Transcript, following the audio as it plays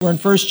We're in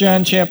 1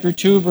 John chapter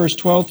 2, verse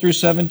 12 through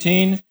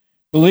 17.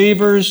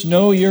 Believers,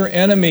 know your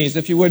enemies.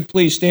 If you would,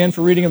 please stand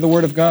for reading of the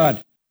Word of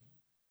God.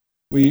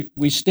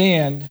 We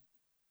stand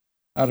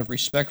out of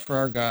respect for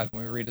our God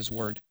when we read His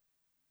Word.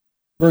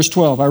 Verse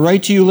 12, I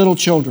write to you, little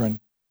children,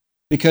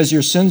 because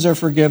your sins are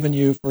forgiven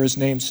you for His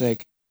name's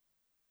sake.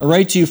 I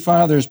write to you,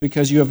 fathers,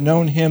 because you have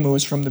known Him who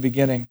is from the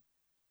beginning.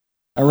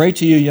 I write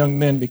to you, young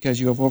men, because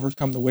you have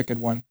overcome the wicked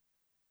one.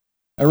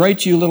 I write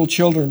to you, little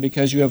children,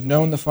 because you have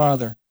known the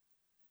Father.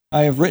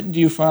 I have written to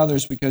you,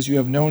 fathers, because you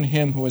have known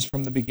Him who is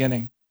from the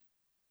beginning.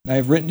 And I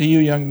have written to you,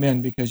 young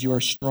men, because you are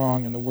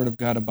strong, and the word of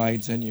God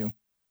abides in you,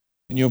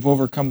 and you have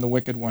overcome the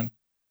wicked one.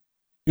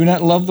 Do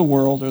not love the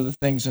world or the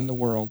things in the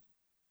world.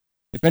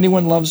 If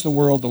anyone loves the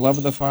world, the love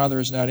of the Father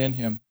is not in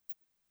him.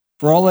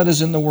 For all that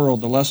is in the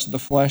world, the lust of the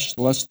flesh,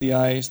 the lust of the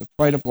eyes, the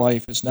pride of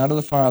life, is not of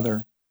the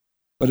Father,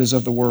 but is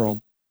of the world.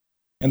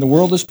 And the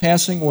world is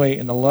passing away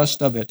in the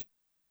lust of it,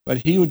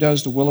 but he who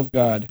does the will of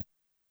God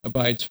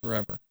abides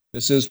forever.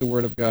 This is the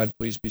Word of God.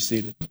 Please be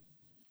seated.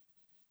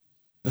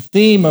 The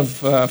theme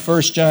of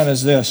 1 John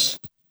is this,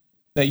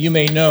 that you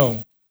may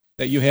know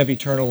that you have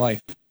eternal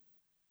life.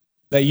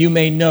 That you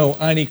may know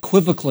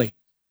unequivocally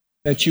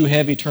that you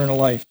have eternal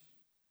life.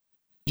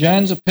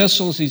 John's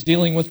epistles, he's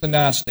dealing with the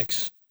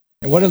Gnostics.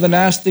 And what are the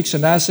Gnostics? The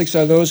Gnostics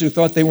are those who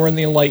thought they were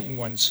the enlightened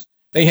ones.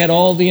 They had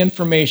all the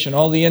information,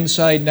 all the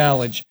inside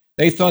knowledge.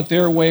 They thought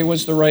their way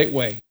was the right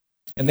way.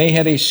 And they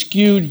had a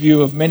skewed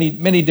view of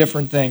many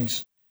different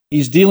things.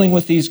 He's dealing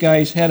with these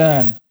guys head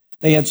on.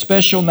 They had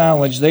special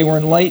knowledge. They were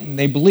enlightened.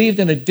 They believed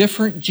in a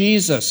different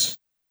Jesus.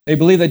 They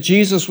believed that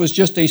Jesus was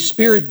just a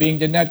spirit being,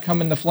 did not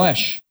come in the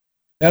flesh.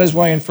 That is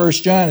why in 1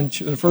 John, in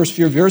the first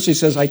few verses, he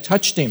says, I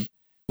touched him.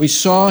 We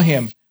saw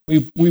him.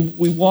 We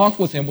walked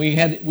with him. We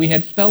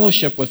had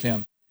fellowship with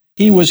him.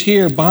 He was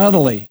here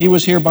bodily. He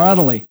was here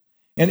bodily.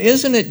 And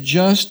isn't it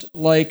just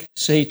like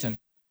Satan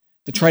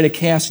to try to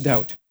cast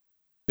doubt?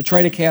 To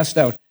try to cast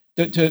doubt.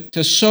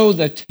 To sow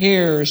the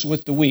tares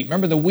with the wheat.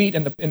 Remember the wheat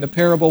in the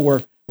parable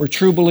were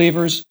true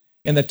believers,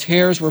 and the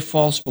tares were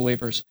false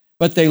believers.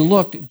 But they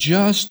looked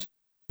just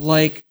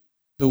like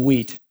the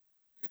wheat.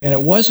 And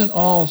it wasn't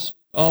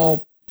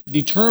all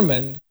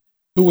determined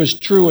who was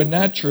true and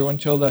not true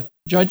until the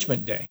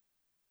judgment day.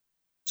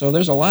 So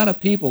there's a lot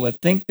of people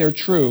that think they're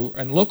true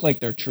and look like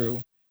they're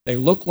true. They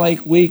look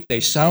like wheat,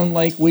 they sound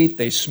like wheat,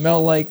 they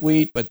smell like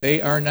wheat, but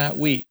they are not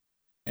wheat.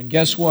 And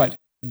guess what?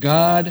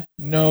 God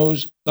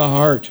knows the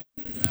heart.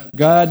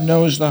 God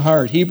knows the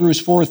heart.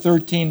 Hebrews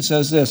 4:13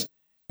 says this,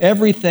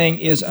 everything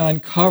is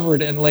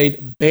uncovered and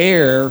laid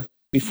bare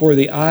before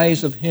the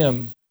eyes of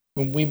him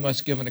whom we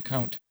must give an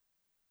account.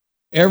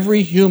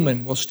 Every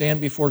human will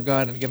stand before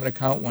God and give an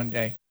account one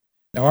day.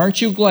 Now,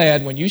 aren't you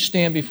glad when you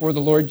stand before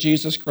the Lord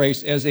Jesus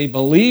Christ as a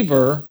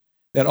believer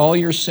that all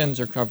your sins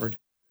are covered?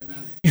 Amen.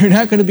 You're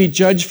not going to be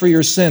judged for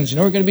your sins. You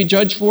know what you're going to be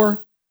judged for?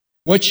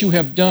 What you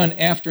have done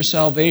after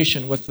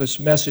salvation with this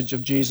message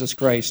of Jesus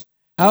Christ.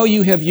 How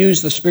you have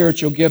used the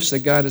spiritual gifts that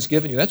God has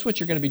given you. That's what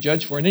you're going to be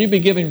judged for. And then you'll be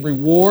given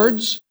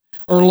rewards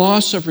or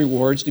loss of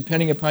rewards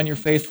depending upon your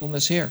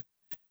faithfulness here.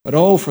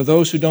 But for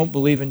those who don't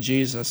believe in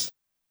Jesus,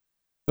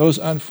 those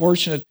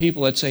unfortunate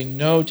people that say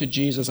no to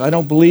Jesus, I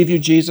don't believe you,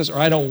 Jesus, or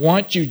I don't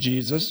want you,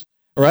 Jesus,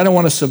 or I don't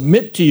want to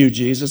submit to you,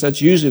 Jesus,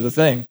 that's usually the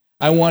thing.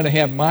 I want to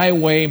have my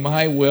way,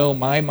 my will,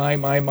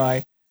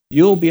 my.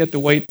 You'll be at the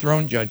white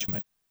throne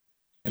judgment.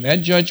 And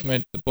that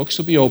judgment, the books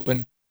will be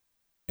open,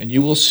 and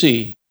you will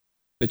see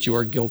that you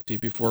are guilty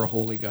before a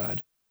holy God.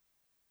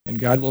 And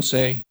God will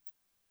say,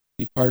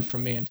 depart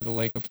from me into the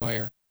lake of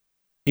fire.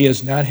 He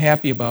is not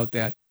happy about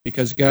that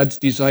because God's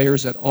desire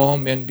is that all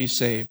men be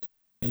saved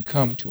and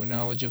come to a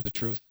knowledge of the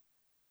truth.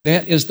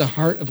 That is the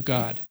heart of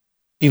God.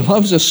 He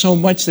loves us so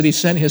much that he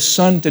sent his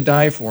Son to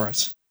die for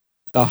us.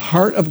 The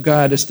heart of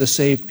God is to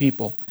save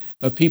people,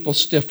 but people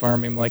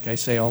stiff-arm him, like I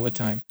say all the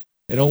time.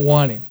 They don't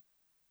want him.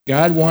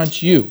 God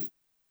wants you,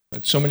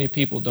 but so many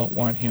people don't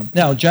want him.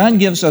 Now, John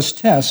gives us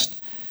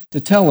tests to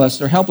tell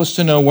us or help us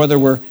to know whether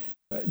we're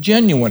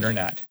genuine or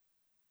not,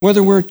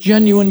 whether we're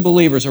genuine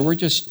believers or we're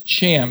just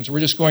shams, we're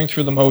just going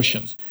through the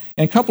motions.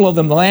 And a couple of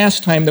them, the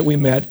last time that we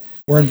met,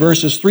 were in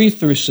verses 3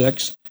 through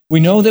 6. We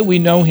know that we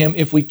know him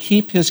if we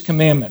keep his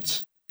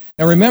commandments.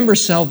 Now remember,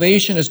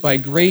 salvation is by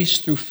grace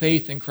through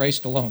faith in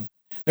Christ alone.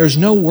 There's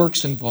no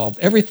works involved.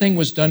 Everything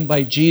was done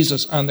by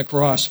Jesus on the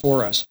cross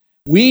for us.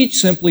 We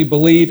simply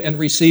believe and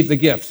receive the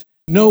gift.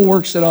 No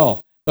works at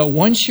all. But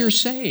once you're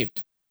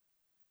saved,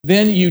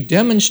 then you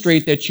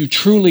demonstrate that you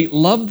truly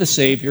love the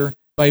Savior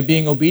by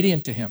being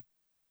obedient to him.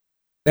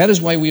 That is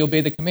why we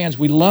obey the commands.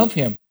 We love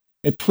him.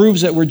 It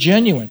proves that we're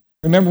genuine.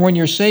 Remember, when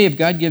you're saved,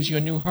 God gives you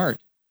a new heart.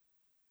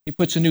 He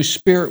puts a new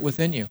spirit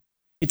within you.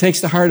 He takes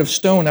the heart of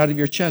stone out of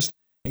your chest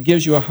and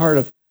gives you a heart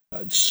of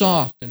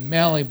soft and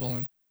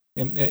malleable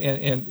and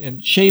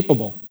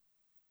shapeable.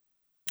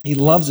 He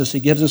loves us.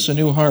 He gives us a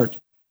new heart.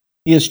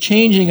 He is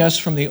changing us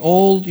from the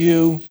old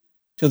you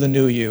to the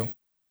new you.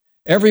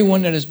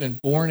 Everyone that has been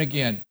born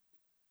again.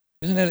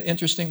 Isn't that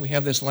interesting? We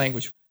have this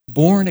language,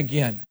 born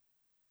again.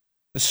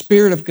 The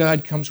Spirit of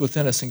God comes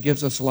within us and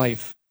gives us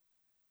life.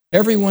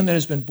 Everyone that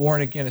has been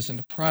born again is in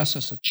the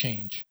process of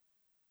change.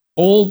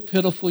 Old,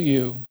 pitiful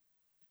you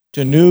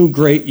to new,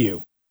 great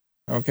you.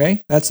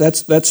 Okay? That's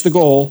the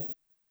goal,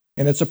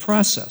 and it's a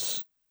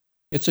process.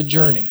 It's a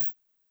journey.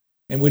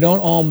 And we don't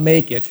all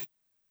make it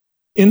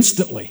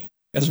instantly.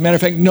 As a matter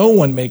of fact, no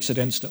one makes it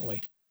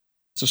instantly.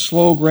 It's a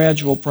slow,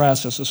 gradual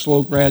process, a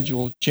slow,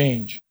 gradual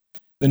change.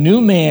 The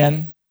new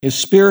man, his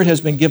spirit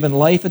has been given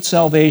life at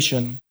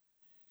salvation.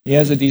 He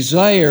has a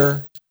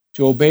desire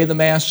to obey the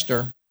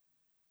master,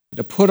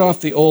 to put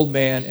off the old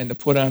man and to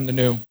put on the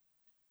new.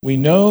 We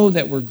know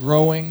that we're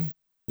growing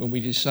when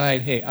we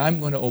decide, hey, I'm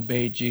going to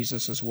obey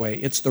Jesus' way.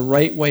 It's the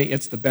right way.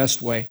 It's the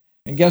best way.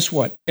 And guess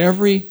what?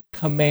 Every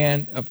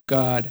command of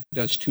God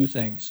does two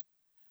things.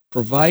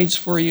 Provides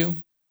for you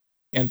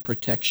and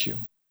protects you.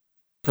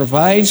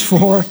 Provides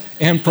for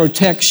and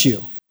protects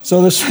you.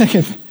 So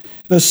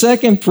the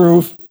second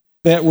proof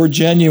that we're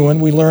genuine,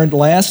 we learned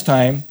last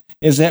time,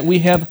 is that we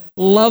have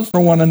love for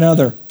one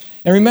another.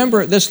 And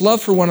remember, this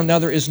love for one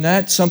another is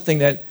not something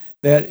that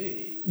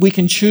we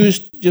can choose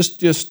just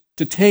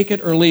to take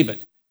it or leave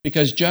it.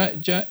 Because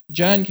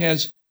John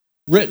has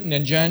written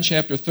in John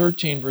chapter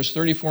 13, verse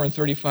 34 and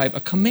 35, a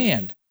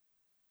command.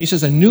 He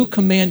says, a new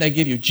command I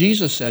give you.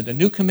 Jesus said, a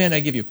new command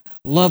I give you,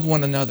 love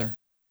one another.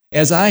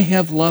 As I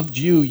have loved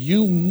you,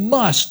 you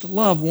must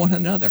love one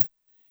another.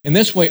 In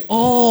this way,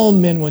 all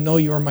men will know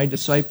you are my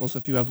disciples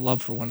if you have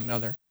love for one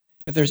another.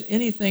 If there's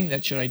anything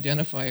that should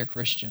identify a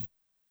Christian,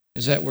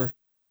 is that we're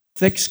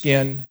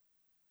thick-skinned,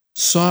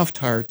 soft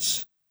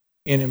hearts,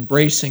 in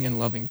embracing and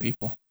loving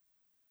people.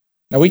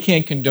 Now, we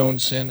can't condone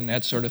sin and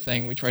that sort of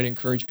thing. We try to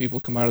encourage people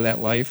to come out of that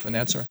life, and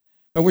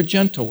but we're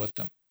gentle with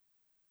them.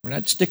 We're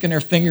not sticking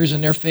our fingers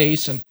in their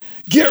face and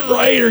get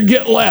right or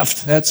get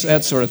left. That's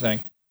that sort of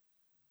thing.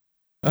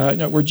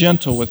 No, we're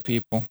gentle with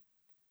people.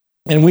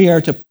 And we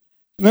are to,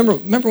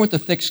 remember what the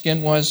thick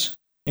skin was?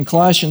 In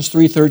Colossians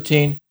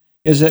 3:13,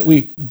 is that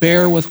we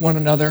bear with one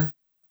another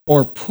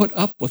or put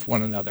up with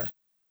one another.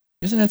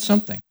 Isn't that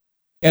something?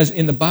 As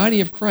in the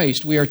body of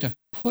Christ, we are to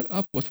put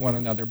up with one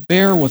another,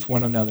 bear with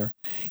one another,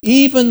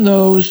 even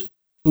those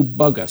who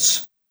bug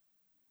us.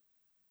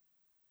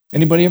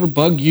 Anybody ever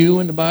bug you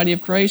in the body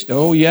of Christ?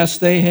 Oh, yes,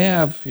 they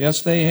have.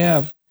 Yes, they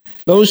have.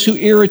 Those who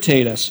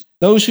irritate us,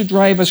 those who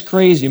drive us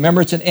crazy.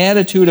 Remember, it's an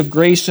attitude of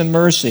grace and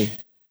mercy.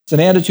 It's an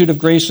attitude of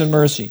grace and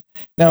mercy.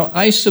 Now,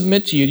 I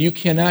submit to you, you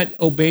cannot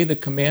obey the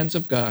commands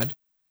of God.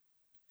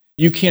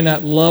 You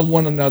cannot love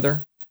one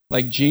another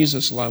like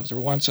Jesus loves or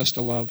wants us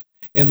to love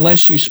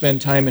unless you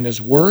spend time in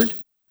His Word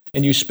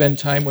and you spend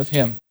time with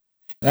Him.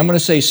 And I'm going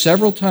to say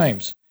several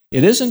times,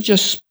 it isn't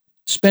just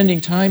spending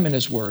time in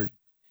His Word.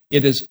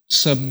 It is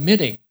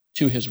submitting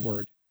to His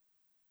Word.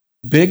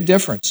 Big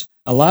difference.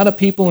 A lot of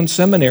people in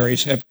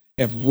seminaries have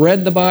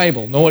read the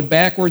Bible, know it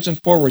backwards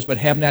and forwards, but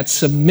have not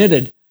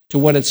submitted to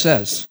what it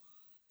says.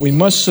 We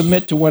must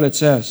submit to what it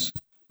says.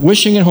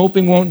 Wishing and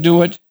hoping won't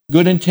do it.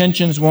 Good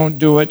intentions won't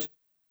do it.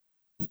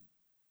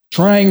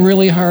 Trying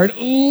really hard,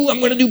 I'm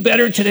going to do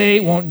better today,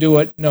 won't do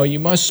it. No, you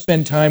must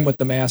spend time with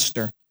the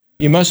Master.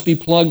 You must be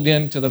plugged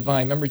into the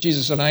vine. Remember,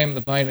 Jesus said, I am the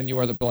vine and you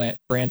are the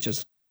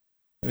branches.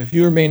 And if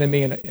you remain in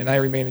me and I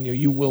remain in you,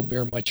 you will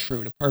bear much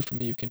fruit. Apart from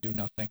me, you can do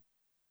nothing.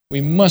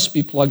 We must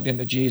be plugged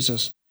into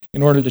Jesus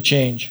in order to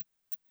change.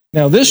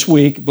 Now, this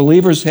week,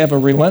 believers have a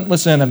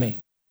relentless enemy.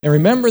 And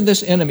remember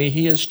this enemy,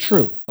 he is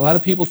true. A lot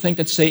of people think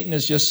that Satan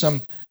is just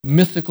some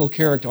mythical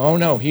character. Oh,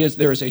 no,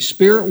 there is a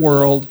spirit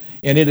world,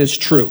 and it is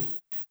true.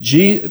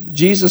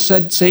 Jesus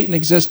said Satan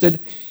existed.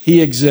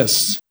 He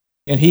exists.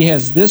 And he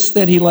has this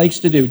that he likes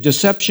to do.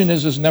 Deception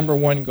is his number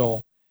one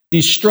goal.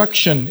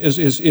 Destruction is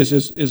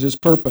his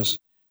purpose.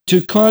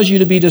 To cause you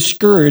to be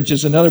discouraged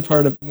is another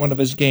part of one of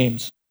his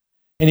games.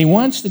 And he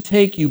wants to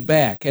take you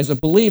back. As a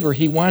believer,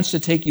 he wants to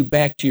take you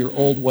back to your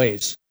old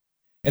ways.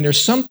 And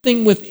there's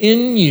something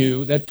within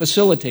you that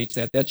facilitates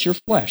that. That's your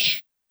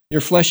flesh. Your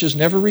flesh is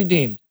never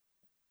redeemed.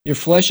 Your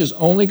flesh is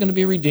only going to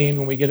be redeemed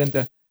when we get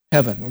into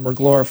heaven, when we're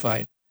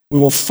glorified. We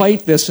will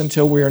fight this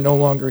until we are no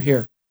longer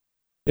here.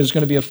 It is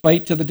going to be a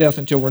fight to the death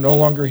until we're no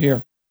longer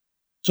here.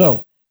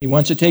 So, he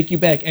wants to take you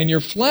back. And your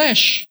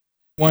flesh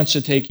wants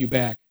to take you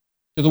back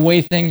to the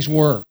way things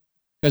were,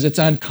 because it's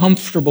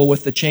uncomfortable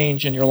with the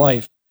change in your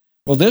life.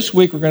 Well, this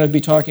week we're going to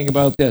be talking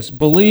about this.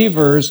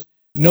 Believers,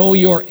 know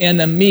your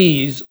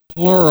enemies,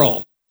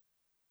 plural.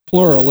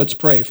 Plural, let's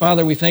pray.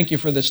 Father, we thank you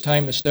for this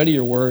time to study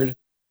your word.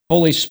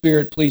 Holy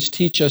Spirit, please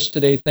teach us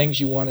today things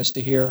you want us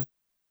to hear.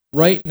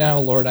 Right now,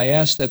 Lord, I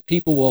ask that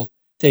people will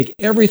take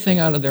everything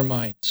out of their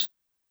minds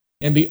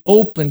and be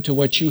open to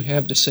what you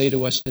have to say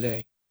to us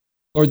today.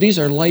 Lord, these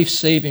are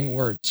life-saving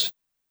words.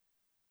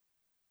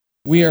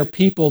 We are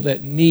people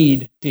that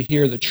need to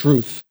hear the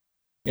truth,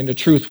 and the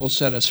truth will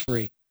set us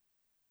free.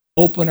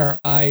 Open our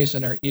eyes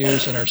and our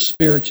ears and our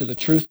spirit to the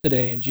truth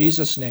today. In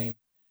Jesus' name,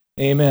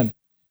 amen.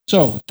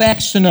 So,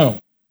 facts to know.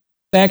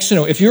 Facts to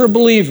know. If you're a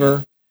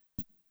believer,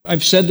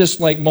 I've said this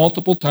like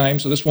multiple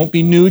times, so this won't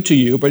be new to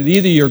you, but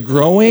either you're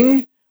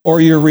growing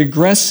or you're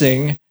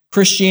regressing.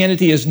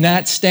 Christianity is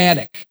not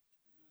static.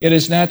 It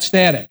is not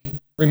static.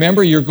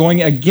 Remember, you're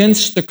going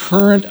against the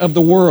current of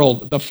the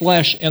world, the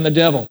flesh and the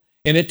devil.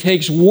 And it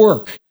takes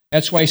work.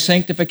 That's why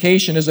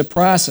sanctification is a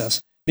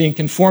process. Being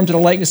conformed to the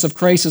likeness of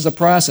Christ is a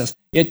process.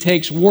 It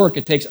takes work.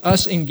 It takes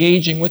us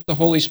engaging with the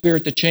Holy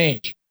Spirit to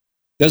change.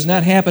 It does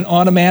not happen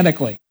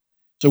automatically.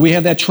 So we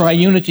have that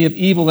triunity of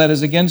evil that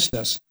is against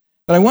us.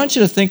 But I want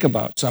you to think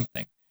about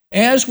something.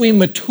 As we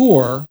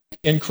mature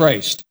in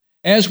Christ,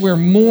 as we're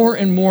more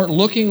and more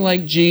looking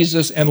like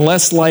Jesus and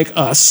less like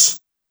us,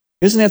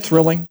 isn't that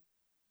thrilling?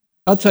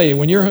 I'll tell you,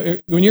 when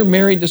you're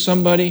married to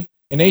somebody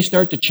and they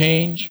start to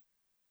change,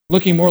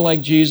 looking more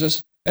like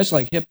Jesus, that's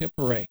like hip, hip,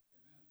 hooray.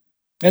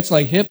 That's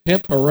like hip,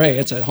 hip, hooray.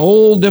 It's a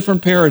whole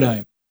different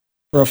paradigm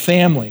for a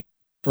family,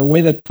 for the way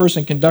that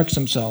person conducts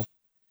himself.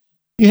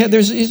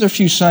 These are a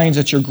few signs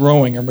that you're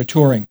growing or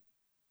maturing.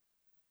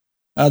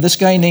 This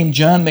guy named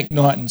John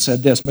McNaughton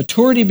said this: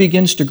 maturity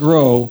begins to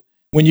grow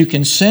when you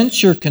can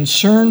sense your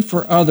concern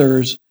for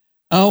others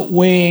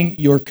outweighing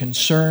your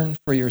concern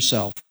for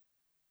yourself.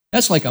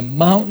 That's like a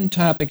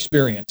mountaintop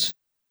experience.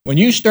 When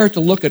you start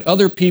to look at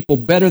other people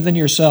better than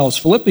yourselves,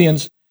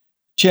 Philippians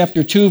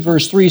chapter 2,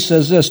 verse 3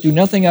 says this: do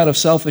nothing out of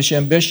selfish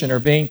ambition or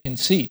vain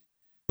conceit,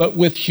 but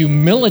with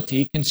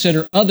humility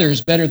consider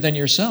others better than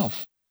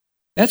yourself.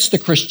 That's the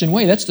Christian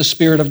way. That's the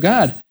Spirit of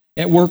God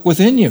at work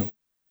within you.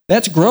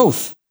 That's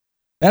growth.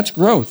 That's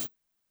growth.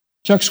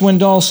 Chuck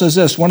Swindoll says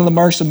this: one of the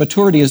marks of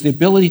maturity is the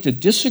ability to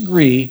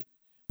disagree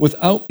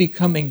without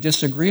becoming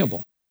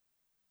disagreeable.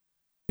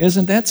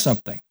 Isn't that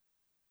something?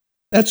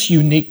 That's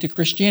unique to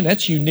Christianity.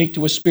 That's unique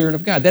to a Spirit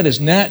of God. That is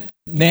not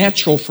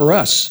natural for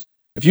us.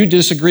 If you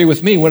disagree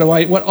with me, what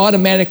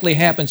automatically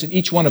happens in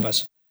each one of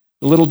us?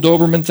 The little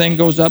Doberman thing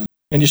goes up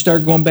and you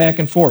start going back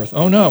and forth.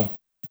 Oh no.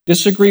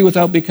 Disagree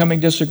without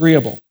becoming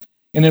disagreeable.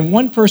 And then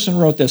one person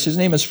wrote this. His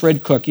name is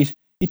Fred Cook.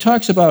 He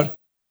talks about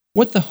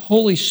what the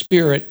Holy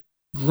Spirit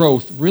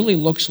growth really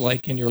looks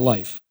like in your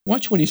life.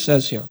 Watch what he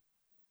says here.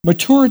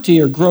 Maturity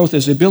or growth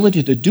is the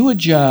ability to do a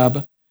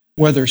job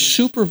whether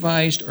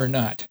supervised or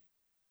not.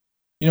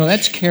 You know,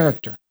 that's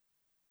character.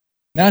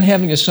 Not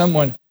having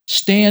someone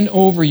stand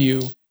over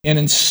you and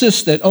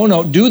insist that, oh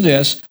no, do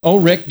this. Oh,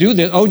 Rick, do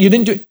this. Oh, you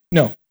didn't do it.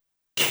 No.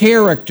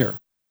 Character.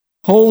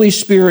 Holy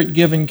Spirit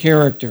given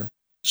character.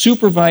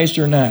 Supervised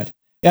or not.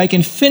 I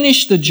can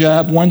finish the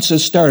job once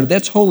it's started.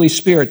 That's Holy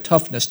Spirit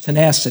toughness,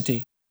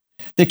 tenacity.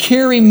 To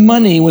carry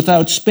money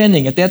without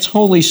spending it. That's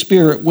Holy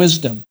Spirit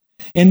wisdom.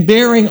 And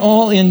bearing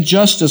all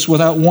injustice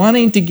without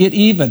wanting to get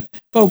even.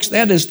 Folks,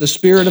 that is the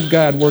Spirit of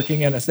God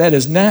working in us. That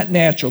is not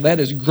natural. That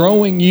is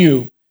growing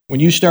you when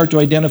you start to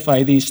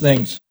identify these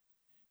things.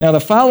 Now, the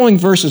following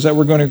verses that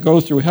we're going to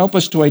go through help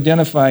us to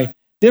identify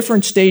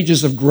different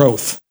stages of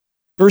growth.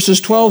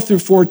 Verses 12 through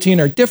 14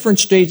 are different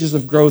stages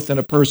of growth in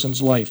a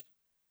person's life.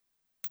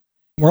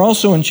 We're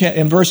also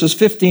in verses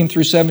 15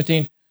 through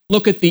 17,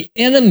 look at the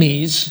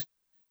enemies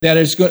that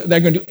are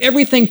going to do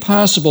everything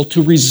possible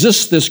to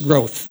resist this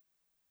growth.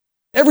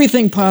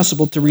 Everything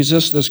possible to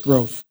resist this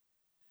growth.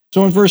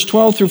 So in verse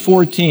 12 through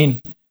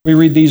 14, we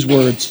read these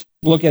words.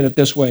 Look at it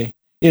this way.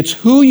 It's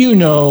who you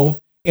know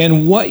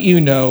and what you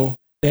know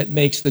that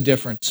makes the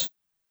difference.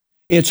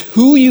 It's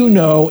who you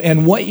know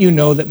and what you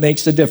know that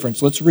makes the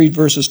difference. Let's read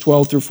verses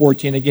 12 through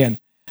 14 again.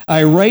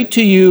 I write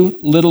to you,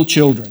 little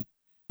children.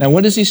 Now,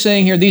 what is he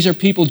saying here? These are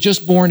people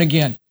just born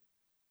again.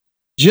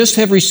 Just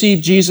have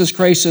received Jesus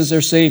Christ as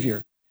their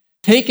Savior.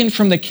 Taken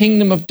from the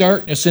kingdom of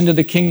darkness into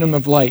the kingdom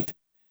of light.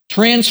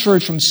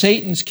 Transferred from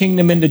Satan's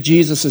kingdom into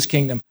Jesus'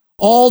 kingdom.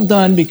 All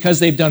done because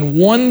they've done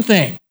one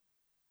thing.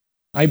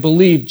 I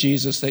believe,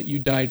 Jesus, that you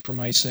died for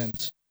my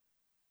sins.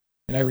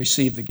 And I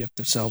received the gift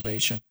of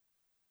salvation.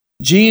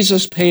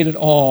 Jesus paid it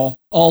all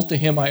to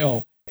him I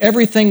owe.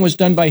 Everything was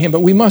done by him, but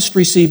we must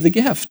receive the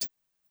gift.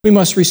 We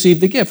must receive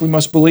the gift. We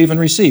must believe and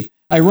receive.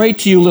 I write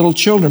to you, little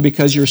children,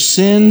 because your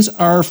sins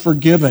are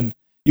forgiven.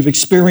 You've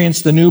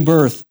experienced the new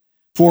birth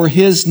for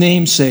his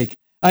name's sake.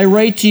 I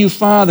write to you,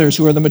 fathers,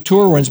 who are the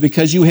mature ones,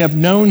 because you have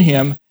known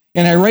him.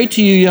 And I write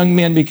to you, young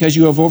men, because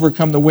you have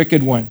overcome the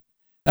wicked one.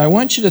 Now, I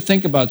want you to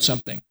think about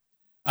something.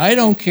 I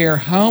don't care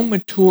how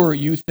mature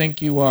you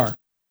think you are.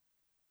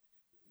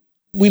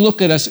 We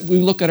look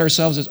at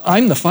ourselves as,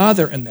 I'm the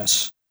father in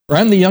this, or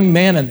I'm the young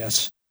man in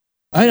this.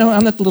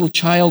 I'm not the little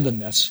child in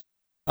this.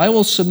 I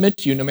will submit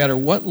to you, no matter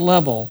what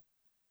level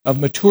of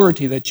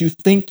maturity that you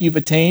think you've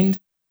attained,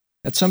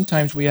 that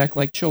sometimes we act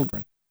like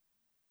children.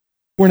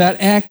 We're not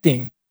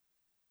acting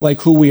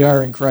like who we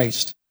are in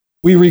Christ.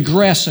 We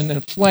regress and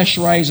the flesh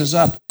rises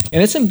up,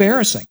 and it's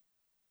embarrassing.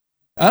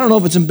 I don't know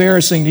if it's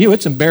embarrassing to you.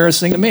 It's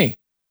embarrassing to me.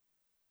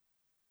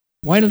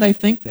 Why did I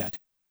think that?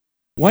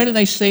 Why did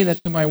I say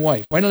that to my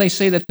wife? Why did I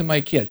say that to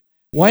my kid?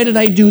 Why did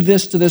I do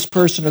this to this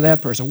person or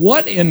that person?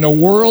 What in the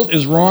world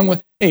is wrong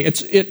with... Hey,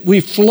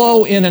 we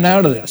flow in and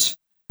out of this.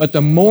 But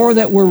the more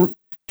that we're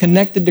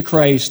connected to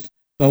Christ,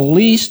 the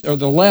least or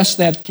the less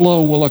that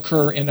flow will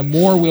occur, and the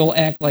more we'll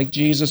act like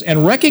Jesus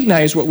and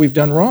recognize what we've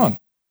done wrong.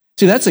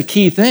 See, that's a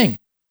key thing.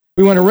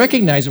 We want to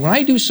recognize it. When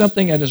I do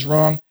something that is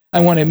wrong, I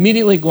want to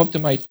immediately go up to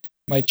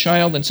my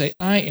child and say,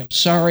 I am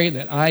sorry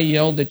that I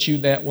yelled at you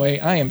that way.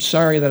 I am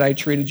sorry that I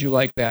treated you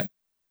like that.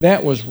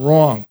 That was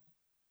wrong.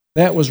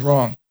 That was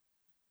wrong.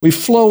 We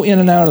flow in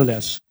and out of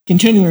this.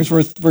 Continuing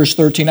with verse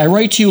 13, I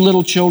write to you,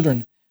 little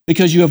children,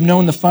 because you have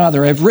known the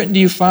Father. I have written to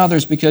you,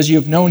 fathers, because you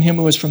have known him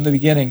who was from the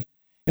beginning.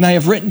 And I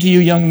have written to you,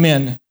 young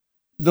men.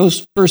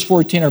 Those verse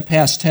 14 are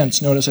past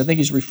tense. Notice, I think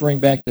he's referring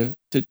back to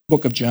the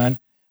book of John.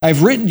 I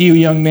have written to you,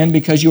 young men,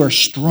 because you are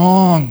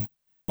strong.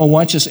 Oh,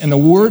 watch this. And the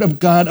word of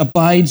God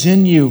abides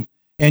in you,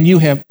 and you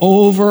have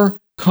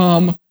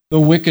overcome the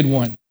wicked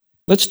one.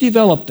 Let's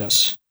develop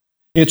this.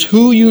 It's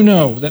who you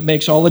know that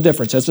makes all the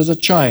difference. That's as a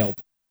child.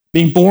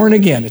 Being born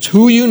again. It's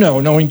who you know,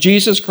 knowing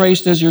Jesus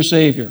Christ as your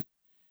Savior.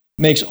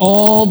 Makes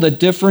all the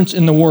difference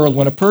in the world.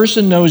 When a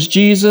person knows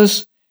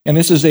Jesus, and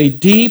this is a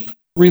deep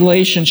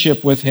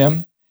relationship with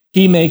him,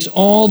 he makes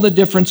all the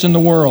difference in the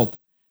world.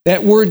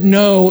 That word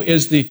know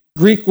is the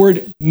Greek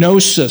word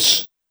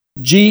gnosis,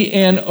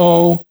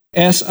 Gnosis,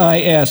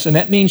 and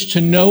that means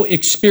to know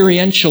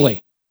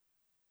experientially.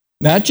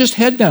 Not just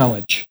head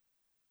knowledge,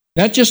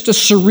 not just a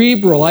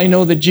cerebral, I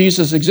know that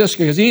Jesus exists,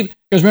 because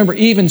remember,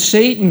 even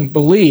Satan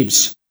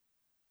believes.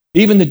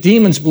 Even the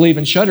demons believe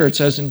and shudder, it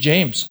says in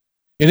James.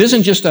 It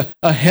isn't just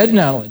a head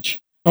knowledge.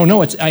 Oh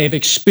no, it's I have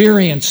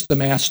experienced the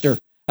Master.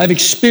 I've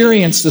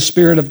experienced the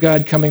Spirit of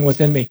God coming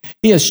within me.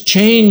 He has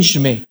changed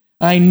me.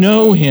 I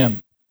know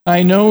him.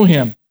 I know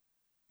him.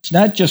 It's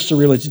not just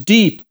surreal, it's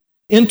deep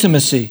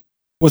intimacy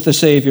with the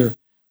Savior.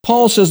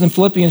 Paul says in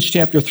Philippians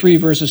chapter 3,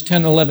 verses 10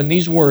 and 11,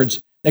 these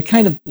words that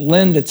kind of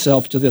lend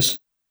itself to this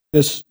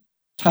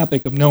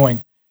topic of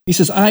knowing. He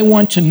says, I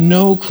want to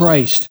know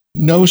Christ,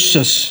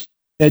 gnosis,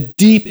 that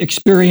deep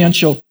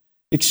experiential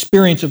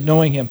experience of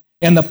knowing him,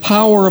 and the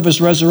power of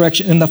his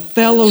resurrection, and the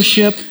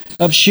fellowship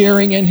of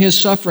sharing in his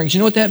sufferings. You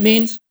know what that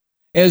means?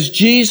 As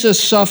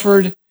Jesus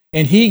suffered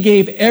and he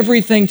gave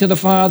everything to the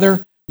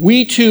Father,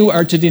 we too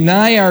are to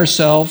deny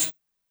ourselves.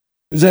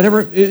 Is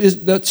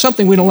that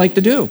something we don't like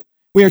to do?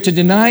 We are to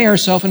deny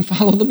ourselves and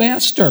follow the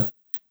Master.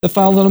 To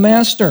follow the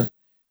Master.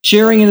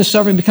 Sharing in his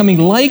suffering, becoming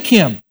like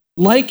him.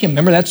 Like him.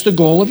 Remember, that's the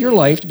goal of your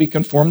life, to be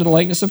conformed to the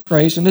likeness of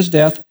Christ in his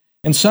death,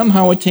 and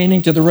somehow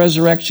attaining to the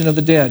resurrection of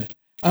the dead.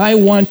 I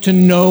want to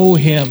know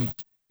him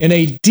in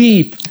a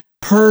deep,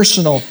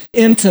 personal,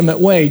 intimate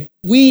way.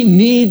 We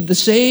need the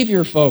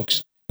Savior,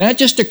 folks. Not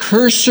just a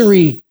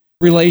cursory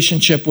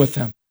relationship with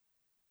him.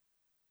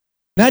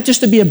 Not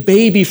just to be a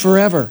baby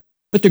forever,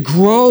 but to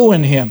grow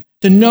in him,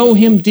 to know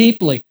him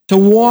deeply, to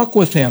walk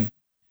with him.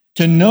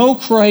 To know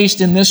Christ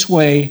in this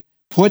way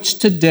puts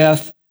to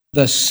death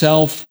the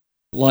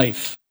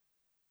self-life.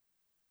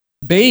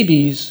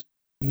 Babies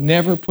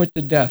never put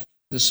to death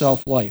the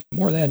self-life.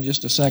 More than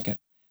just a second.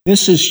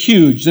 This is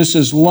huge. This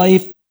is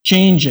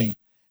life-changing.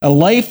 A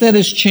life that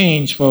is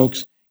changed,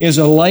 folks, is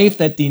a life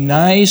that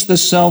denies the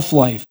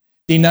self-life,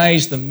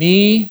 denies the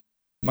me,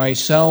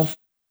 myself,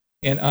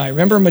 and I.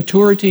 Remember,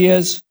 maturity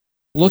is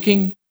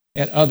looking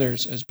at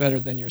others as better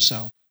than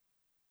yourself.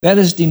 That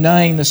is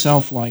denying the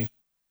self-life.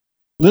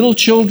 Little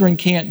children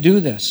can't do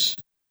this.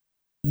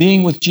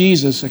 Being with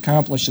Jesus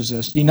accomplishes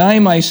this. Deny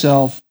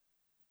myself,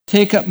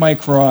 take up my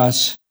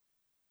cross,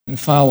 and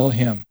follow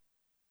him.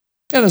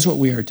 That is what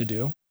we are to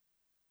do.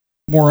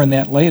 More on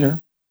that later.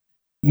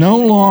 No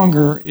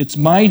longer it's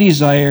my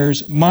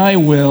desires, my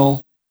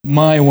will,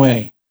 my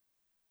way.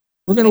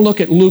 We're going to look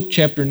at Luke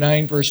chapter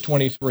 9, verse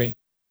 23.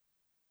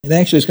 And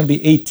actually it's going to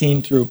be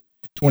 18 through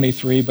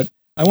 23, but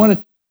I want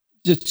to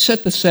just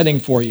set the setting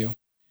for you.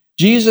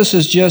 Jesus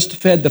has just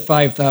fed the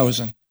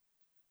 5,000.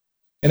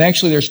 And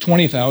actually there's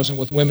 20,000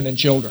 with women and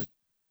children.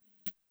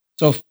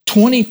 So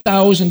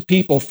 20,000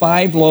 people,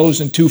 5 loaves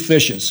and 2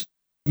 fishes.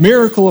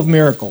 Miracle of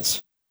miracles.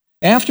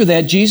 After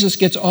that, Jesus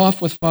gets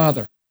off with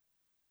Father.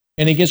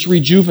 And he gets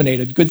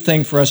rejuvenated. Good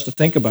thing for us to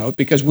think about,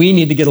 because we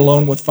need to get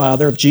alone with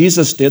Father. If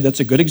Jesus did, that's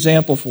a good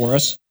example for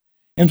us.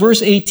 In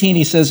verse 18,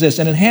 he says this,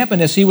 and it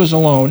happened as he was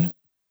alone,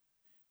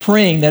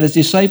 praying, that his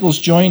disciples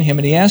joined him,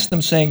 and he asked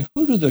them, saying,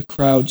 who do the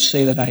crowds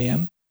say that I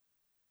am?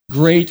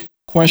 Great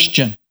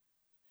question.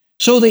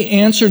 So they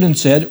answered and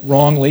said,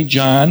 wrongly,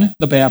 John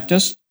the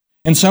Baptist.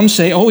 And some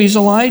say, oh, he's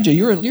Elijah.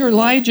 You're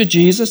Elijah,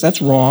 Jesus.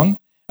 That's wrong.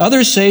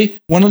 Others say,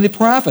 one of the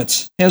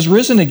prophets has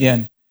risen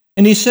again.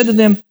 And he said to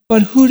them,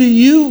 but who do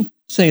you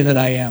say that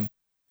I am?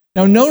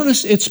 Now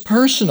notice it's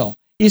personal.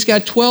 He's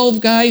got 12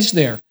 guys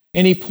there,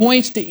 and he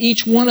points to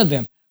each one of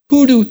them.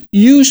 Who do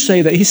you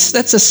say that?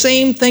 That's the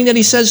same thing that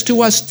he says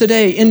to us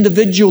today,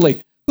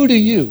 individually. Who do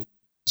you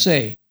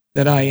say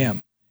that I am?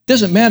 It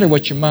doesn't matter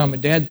what your mom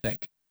and dad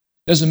think.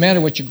 It doesn't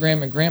matter what your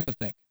grandma and grandpa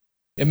think.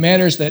 It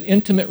matters that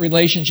intimate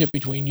relationship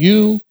between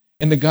you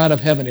and the God of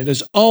heaven. It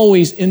is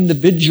always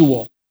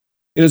individual.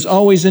 It is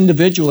always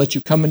individual that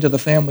you come into the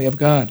family of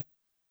God.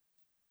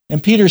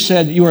 And Peter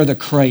said, you are the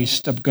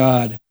Christ of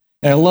God.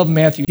 And I love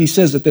Matthew. He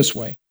says it this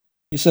way.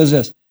 He says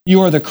this,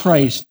 you are the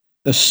Christ,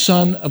 the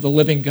Son of the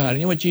living God. And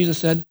you know what Jesus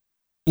said?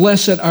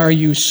 Blessed are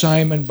you,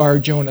 Simon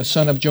Bar-Jonah,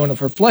 son of Jonah,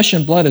 for flesh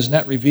and blood has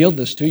not revealed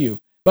this to you,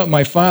 but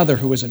my Father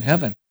who is in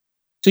heaven.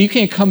 So you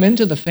can't come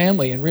into the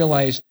family and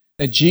realize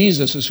that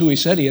Jesus is who he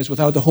said he is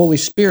without the Holy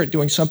Spirit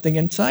doing something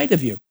inside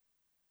of you,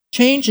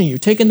 changing you,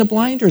 taking the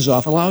blinders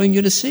off, allowing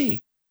you to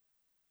see.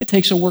 It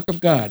takes a work of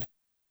God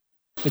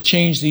to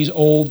change these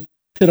old,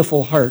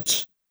 pitiful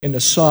hearts into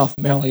soft,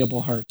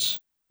 malleable hearts.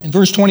 In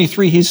verse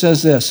 23, he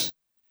says this,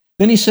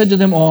 "Then he said to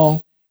them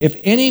all, if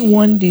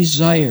anyone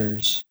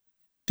desires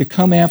to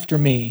come after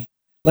me,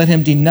 let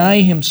him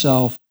deny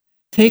himself,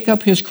 take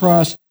up his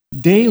cross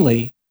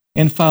daily,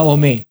 and follow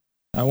me."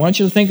 I want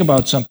you to think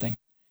about something.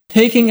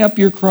 Taking up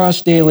your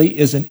cross daily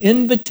is an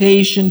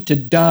invitation to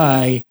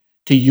die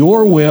to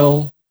your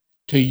will,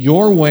 to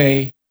your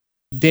way,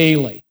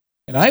 daily.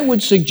 And I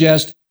would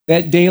suggest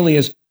that daily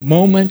is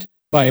moment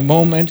by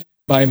moment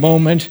by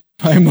moment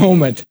by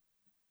moment,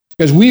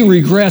 because we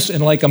regress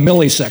in like a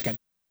millisecond.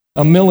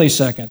 A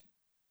millisecond.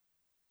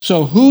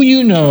 So who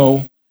you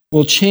know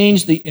will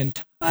change the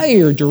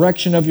entire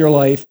direction of your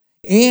life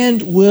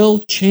and will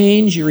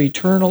change your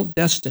eternal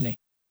destiny.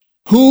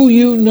 Who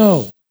you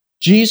know,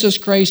 Jesus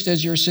Christ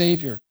as your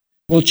Savior,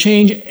 will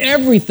change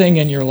everything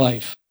in your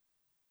life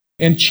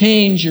and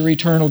change your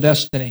eternal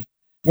destiny.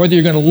 Whether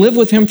you're going to live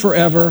with Him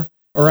forever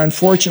or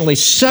unfortunately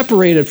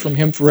separated from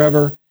Him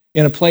forever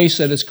in a place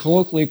that is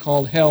colloquially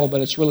called hell,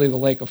 but it's really the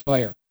lake of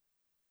fire.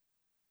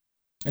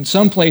 And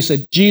some place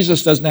that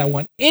Jesus does not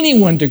want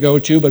anyone to go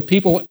to, but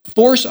people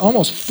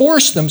almost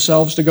force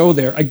themselves to go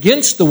there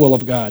against the will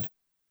of God.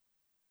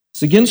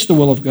 It's against the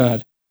will of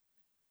God.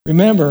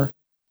 Remember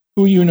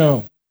who you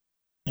know.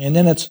 And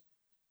then it's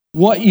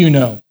what you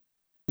know.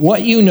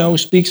 What you know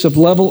speaks of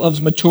level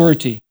of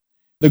maturity.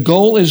 The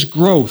goal is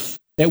growth,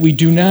 that we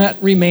do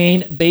not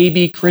remain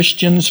baby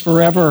Christians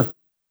forever.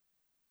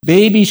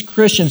 Baby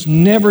Christians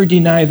never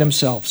deny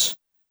themselves,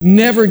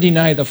 never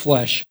deny the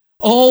flesh,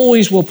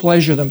 always will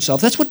pleasure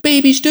themselves. That's what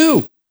babies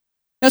do.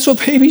 That's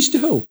what babies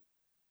do.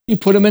 You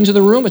put them into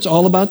the room, it's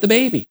all about the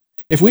baby.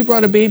 If we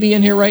brought a baby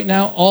in here right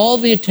now, all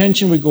the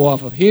attention would go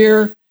off of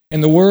here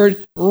and the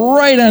word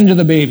right onto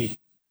the baby.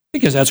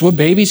 Because that's what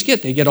babies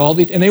get. They get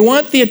and they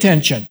want the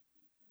attention.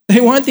 They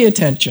want the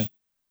attention.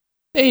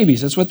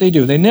 Babies, that's what they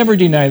do. They never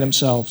deny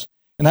themselves.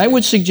 And I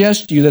would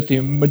suggest to you that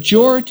the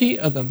majority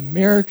of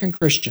American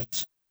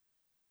Christians,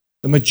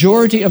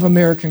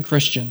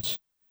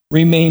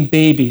 remain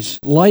babies,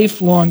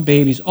 lifelong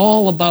babies,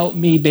 all about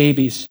me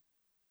babies.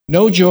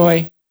 No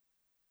joy,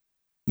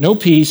 no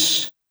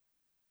peace,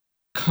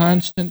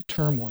 constant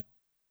turmoil.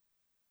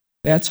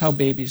 That's how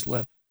babies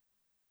live.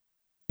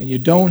 And you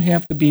don't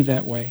have to be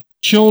that way.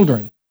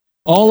 Children,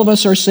 all of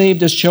us are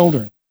saved as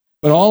children,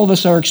 but all of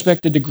us are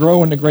expected to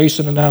grow in the grace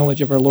and the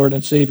knowledge of our Lord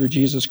and Savior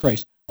Jesus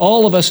Christ.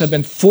 All of us have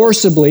been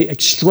forcibly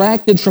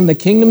extracted from the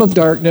kingdom of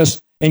darkness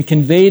and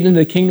conveyed into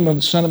the kingdom of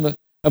the Son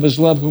of His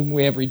love, whom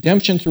we have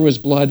redemption through His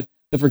blood,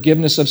 the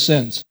forgiveness of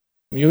sins.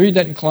 When you read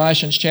that in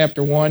Colossians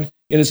chapter 1,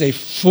 it is a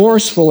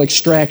forceful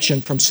extraction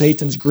from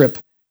Satan's grip.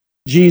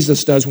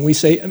 Jesus does. When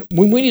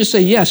we need to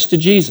say yes to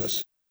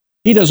Jesus,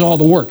 He does all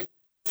the work.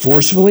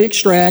 Forcefully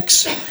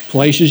extracts,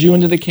 places you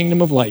into the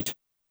kingdom of light.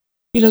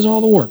 He does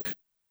all the work.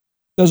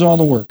 Does all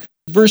the work.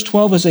 Verse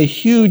 12 is a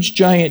huge,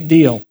 giant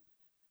deal.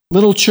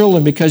 Little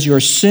children, because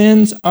your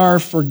sins are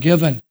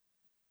forgiven.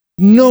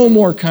 No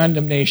more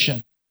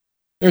condemnation.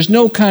 There's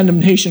no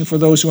condemnation for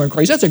those who are in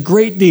Christ. That's a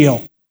great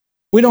deal.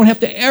 We don't have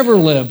to ever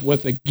live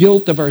with the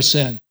guilt of our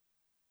sin.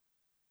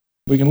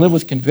 We can live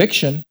with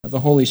conviction of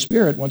the Holy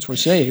Spirit once we're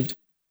saved.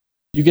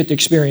 You get to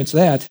experience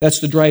that. That's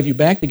to drive you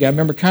back to God.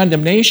 Remember,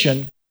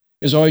 condemnation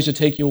is always to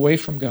take you away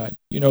from God.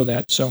 You know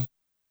that. So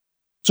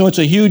it's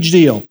a huge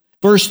deal.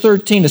 Verse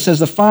 13, it says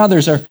the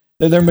fathers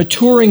they're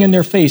maturing in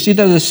their faith. See,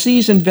 they're the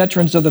seasoned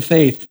veterans of the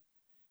faith.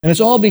 And it's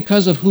all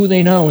because of who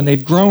they know, and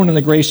they've grown in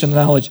the grace and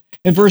knowledge.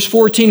 In verse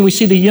 14, we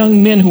see the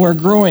young men who are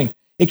growing,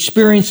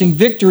 experiencing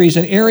victories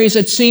in areas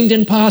that seemed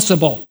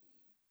impossible.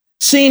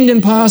 Seemed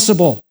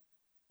impossible.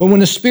 But when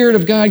the Spirit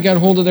of God got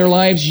hold of their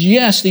lives,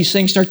 yes, these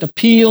things start to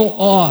peel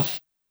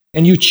off,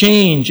 and you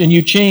change, and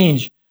you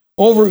change.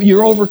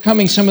 You're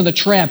overcoming some of the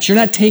traps. You're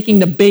not taking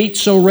the bait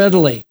so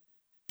readily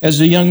as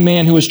the young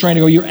man who was trying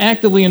to go. You're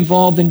actively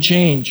involved in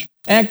change.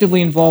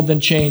 Actively involved in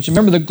change.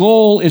 Remember, the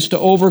goal is to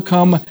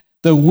overcome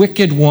the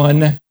wicked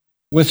one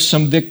with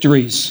some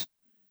victories.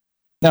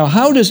 Now,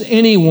 how does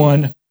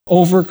anyone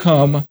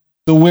overcome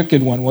the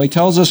wicked one? Well, he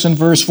tells us in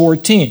verse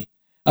 14,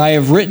 I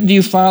have written to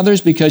you,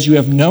 fathers, because you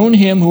have known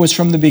Him who was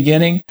from the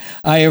beginning.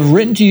 I have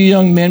written to you,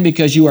 young men,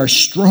 because you are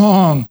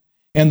strong,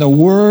 and the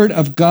word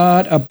of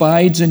God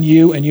abides in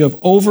you, and you have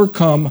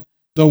overcome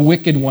the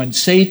wicked one,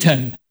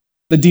 Satan,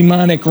 the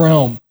demonic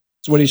realm.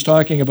 That's what he's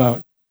talking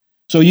about.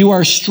 So you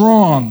are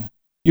strong.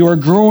 You are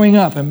growing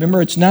up. And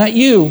remember, it's not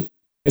you.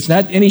 It's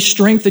not any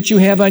strength that you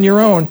have on your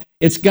own.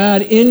 It's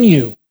God in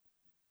you.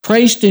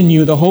 Christ in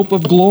you, the hope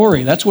of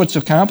glory. That's what's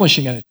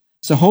accomplishing it.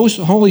 It's the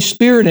Holy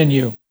Spirit in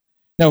you.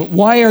 Now,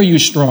 why are you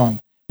strong?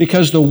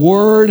 Because the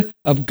word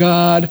of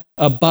God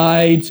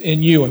abides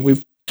in you. And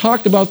we've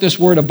talked about this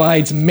word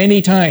abides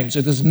many times.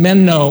 It is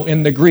meno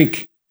in the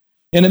Greek.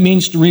 And it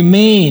means to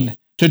remain,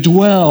 to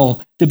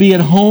dwell, to be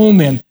at home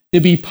in, to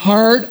be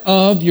part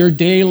of your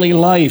daily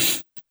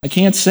life. I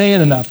can't say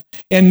it enough.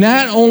 And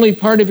not only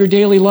part of your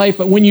daily life,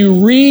 but when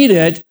you read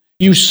it,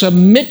 you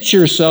submit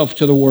yourself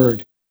to the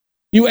Word.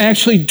 You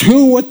actually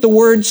do what the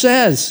Word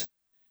says.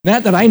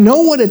 Not that I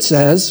know what it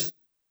says,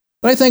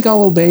 but I think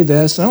I'll obey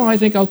this. Oh, I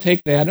think I'll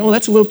take that. Oh,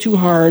 that's a little too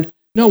hard.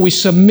 No, we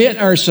submit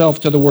ourselves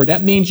to the Word.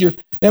 That means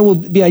that will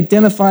be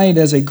identified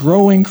as a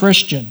growing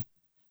Christian.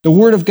 The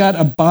Word of God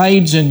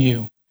abides in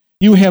you.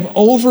 You have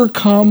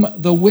overcome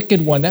the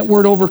wicked one. That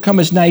word overcome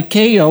is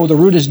nikeo. The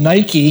root is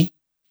Nike.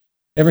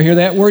 Ever hear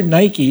that word?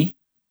 Nike.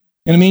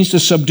 And it means to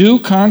subdue,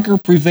 conquer,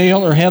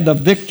 prevail, or have the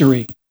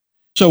victory.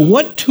 So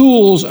what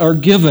tools are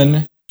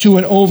given to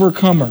an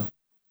overcomer?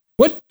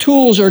 What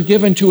tools are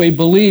given to a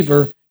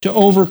believer to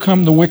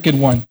overcome the wicked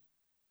one?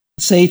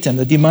 Satan,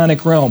 the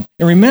demonic realm.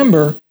 And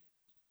remember,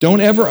 don't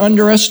ever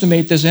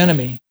underestimate this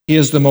enemy. He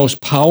is the most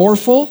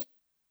powerful,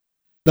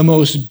 the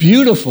most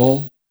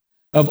beautiful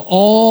of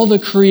all the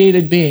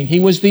created being. He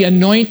was the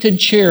anointed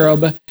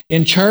cherub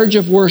in charge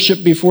of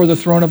worship before the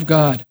throne of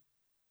God.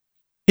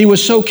 He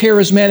was so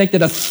charismatic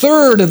that a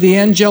third of the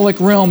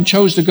angelic realm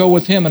chose to go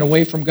with him and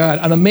away from God.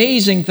 An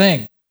amazing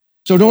thing.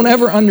 So don't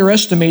ever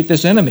underestimate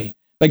this enemy.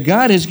 But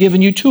God has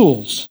given you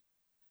tools.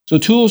 So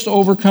tools to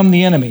overcome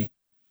the enemy.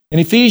 In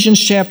Ephesians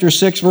chapter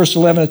 6, verse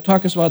 11, it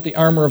talks about the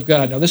armor of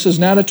God. Now, this is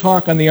not a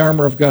talk on the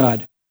armor of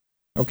God.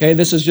 Okay,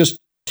 this is just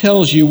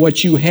tells you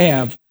what you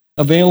have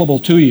available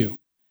to you.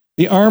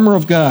 The armor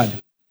of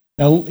God.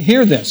 Now,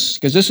 hear this,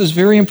 because this is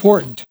very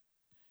important.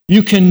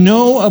 You can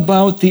know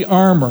about the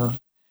armor,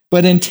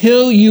 but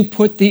until you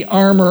put the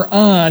armor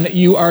on,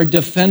 you are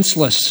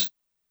defenseless.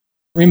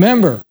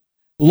 Remember,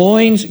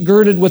 loins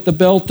girded with the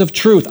belt of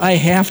truth. I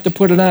have to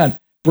put it on.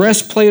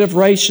 Breastplate of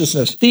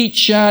righteousness. Feet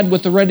shod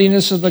with the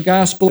readiness of the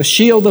gospel. The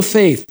shield of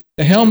faith.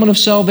 The helmet of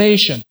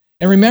salvation.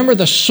 And remember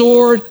the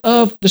sword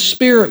of the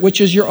Spirit,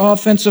 which is your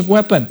offensive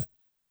weapon.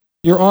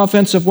 Your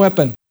offensive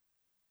weapon.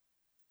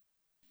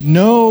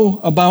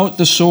 Know about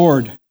the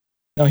sword.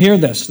 Now hear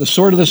this, the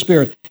sword of the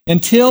Spirit.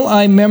 Until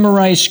I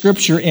memorize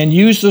Scripture and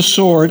use the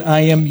sword, I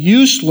am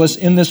useless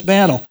in this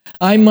battle.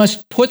 I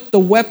must put the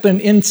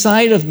weapon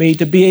inside of me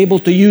to be able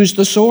to use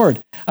the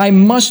sword. I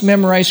must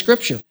memorize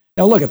Scripture.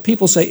 Now look, if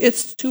people say,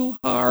 it's too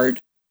hard,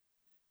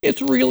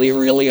 it's really,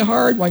 really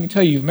hard, well, I can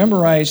tell you, you've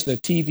memorized the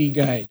TV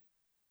guide.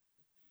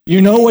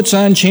 You know what's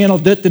on channel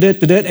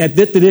dit-dit-dit-dit at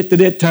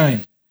dit-dit-dit-dit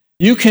time.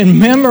 You can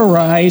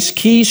memorize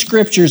key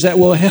scriptures that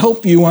will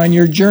help you on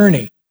your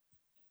journey.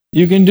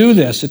 You can do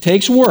this. It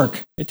takes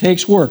work. It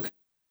takes work.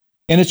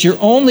 And it's your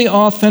only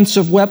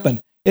offensive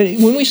weapon.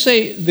 When we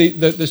say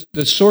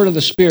the sword of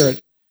the Spirit,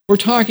 we're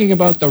talking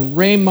about the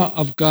rhema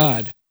of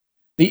God,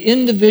 the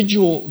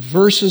individual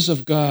verses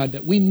of God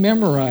that we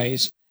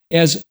memorize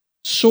as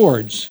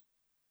swords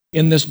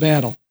in this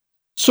battle.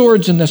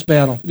 Swords in this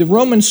battle. The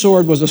Roman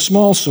sword was a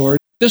small sword.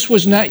 This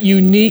was not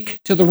unique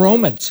to the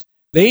Romans.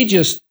 They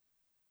just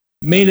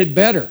made it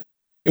better.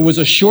 It was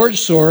a short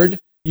sword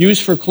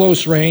used for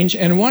close range.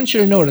 And I want you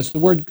to notice the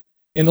word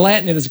in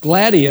Latin, it is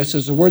gladius,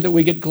 is the word that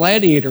we get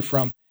gladiator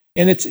from.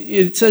 And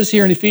it says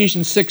here in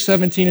Ephesians 6,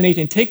 17 and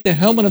 18, take the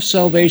helmet of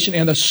salvation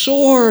and the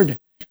sword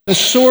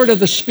of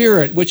the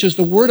Spirit, which is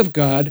the Word of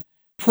God,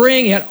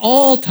 praying at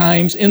all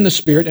times in the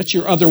Spirit. That's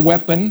your other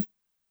weapon.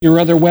 Your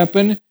other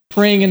weapon,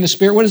 praying in the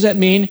Spirit. What does that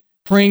mean?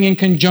 Praying in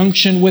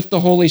conjunction with the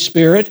Holy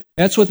Spirit.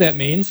 That's what that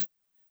means.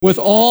 With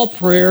all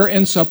prayer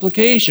and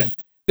supplication.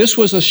 This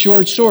was a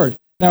short sword.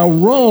 Now,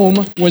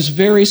 Rome was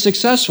very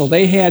successful.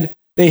 They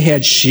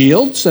had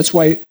shields. That's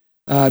why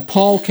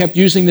Paul kept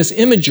using this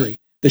imagery,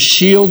 the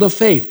shield of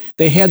faith.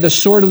 They had the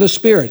sword of the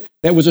Spirit.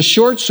 That was a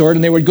short sword,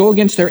 and they would go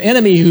against their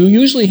enemy who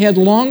usually had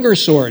longer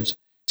swords.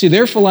 See,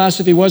 their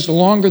philosophy was the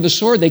longer the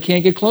sword, they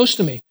can't get close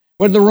to me.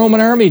 What did the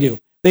Roman army do?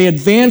 They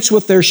advanced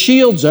with their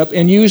shields up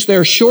and used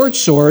their short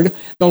sword.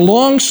 The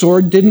long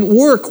sword didn't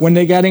work when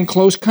they got in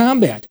close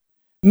combat.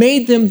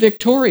 Made them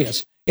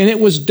victorious. And it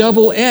was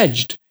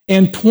double-edged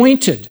and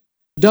pointed.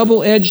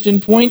 Double-edged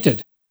and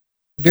pointed.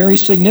 Very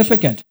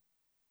significant.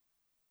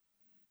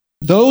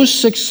 Those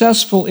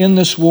successful in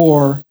this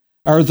war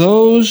are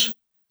those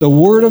the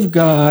Word of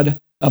God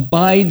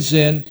abides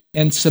in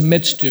and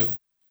submits to.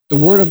 The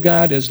Word of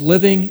God is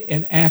living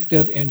and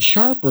active and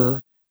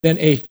sharper than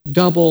a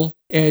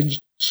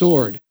double-edged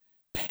sword,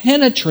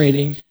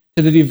 penetrating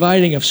to the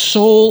dividing of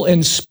soul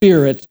and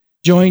spirit,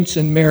 joints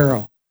and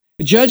marrow.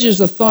 It judges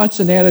the thoughts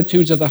and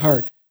attitudes of the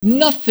heart.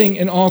 Nothing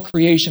in all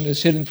creation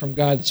is hidden from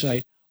God's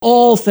sight.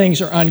 All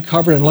things are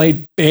uncovered and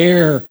laid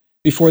bare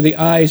before the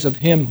eyes of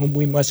Him whom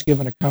we must give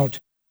an account.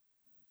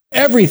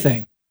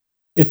 Everything.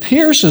 It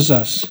pierces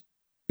us.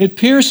 It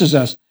pierces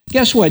us.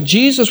 Guess what?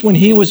 Jesus, when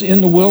He was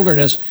in the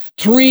wilderness,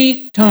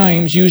 3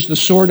 times used the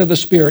sword of the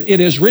Spirit.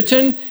 It is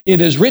written,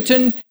 it is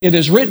written, it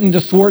is written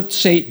to thwart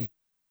Satan.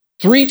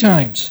 3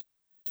 times.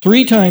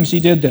 3 times He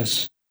did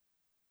this.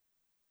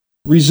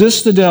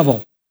 Resist the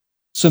devil.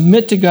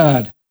 Submit to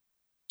God.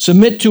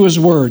 Submit to His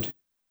word.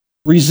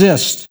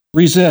 Resist.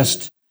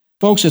 Resist.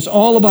 Folks, it's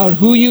all about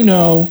who you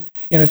know,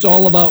 and it's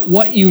all about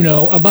what you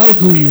know about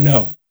who you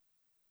know.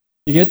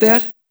 You get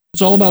that?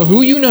 It's all about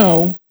who you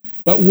know,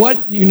 but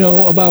what you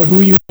know about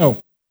who you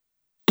know.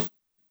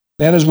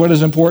 That is what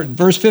is important.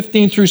 Verse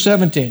 15 through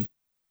 17.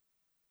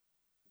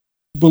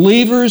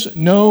 Believers,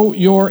 know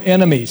your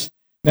enemies.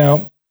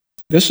 Now,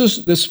 this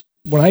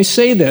when I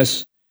say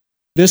this,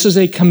 this is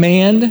a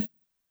command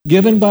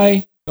given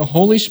by the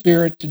Holy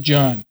Spirit to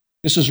John.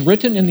 This is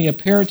written in the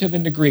imperative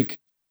in the Greek.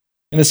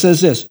 And it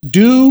says this,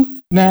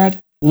 do not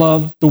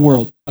love the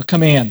world, a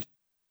command,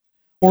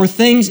 or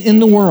things in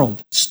the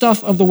world,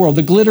 stuff of the world,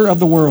 the glitter of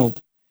the world.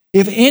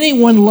 If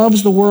anyone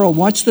loves the world,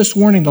 watch this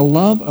warning, the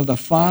love of the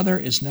Father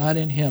is not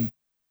in him.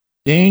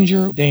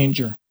 Danger,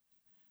 danger.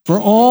 For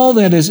all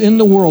that is in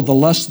the world, the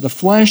lust of the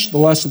flesh, the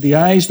lust of the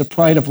eyes, the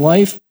pride of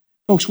life,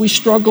 folks, we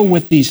struggle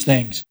with these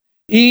things.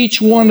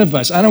 Each one of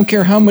us, I don't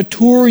care how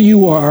mature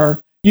you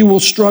are, you will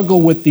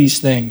struggle with these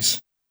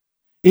things.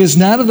 It is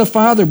not of the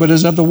Father, but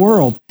is of the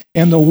world.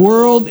 And the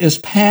world is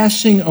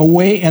passing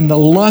away, and the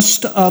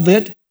lust of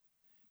it,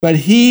 but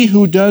he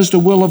who does the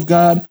will of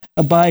God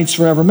abides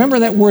forever. Remember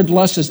that word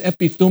lust is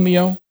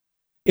epithumio?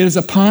 It is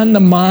upon the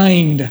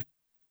mind.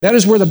 That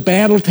is where the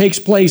battle takes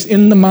place,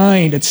 in the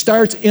mind. It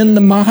starts in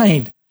the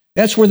mind.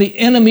 That's where the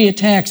enemy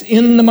attacks,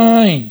 in the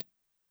mind.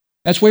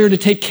 That's where to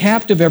take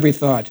captive every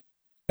thought.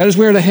 That is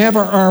where to have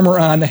our armor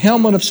on, the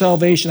helmet of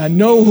salvation. I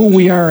know who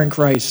we are in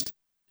Christ.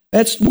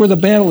 That's where the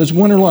battle is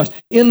won or lost,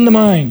 in the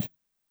mind.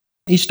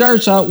 He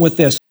starts out with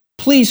this.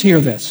 Please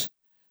hear this.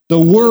 The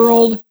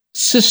world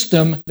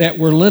system that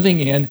we're living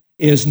in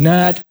is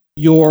not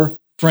your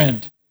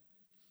friend.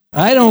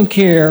 I don't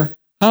care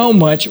how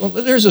much. Well,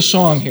 there's a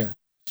song here.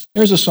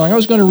 There's a song. I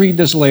was going to read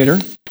this later,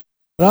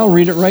 but I'll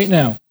read it right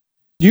now.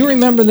 Do you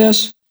remember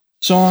this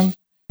song?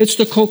 It's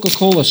the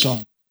Coca-Cola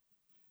song.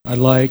 I'd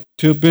like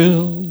to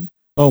build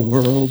a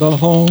world, a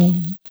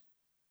home,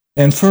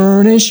 and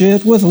furnish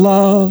it with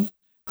love.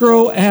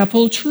 Grow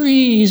apple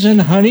trees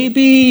and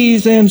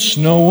honeybees and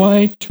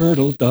snow-white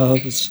turtle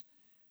doves.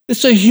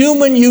 It's a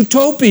human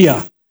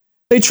utopia.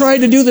 They tried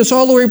to do this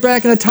all the way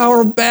back in the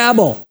Tower of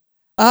Babel.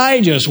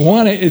 I just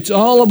want it. It's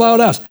all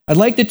about us. I'd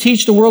like to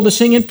teach the world to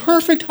sing in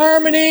perfect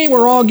harmony.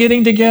 We're all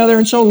getting together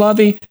and so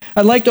lovey.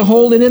 I'd like to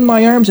hold it in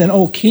my arms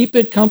and, keep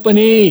it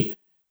company.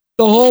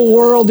 The whole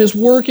world is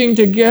working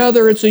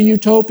together. It's a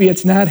utopia.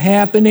 It's not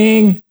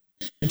happening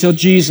until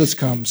Jesus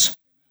comes,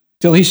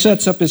 till he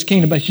sets up his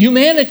kingdom. But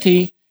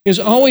humanity is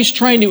always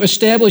trying to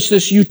establish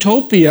this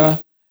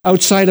utopia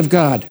outside of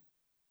God.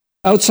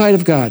 Outside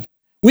of God.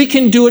 We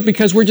can do it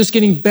because we're just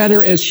getting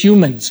better as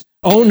humans.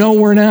 Oh, no,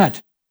 we're not.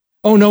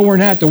 Oh, no, we're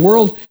not.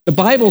 The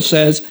Bible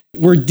says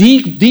we're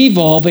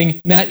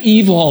devolving, not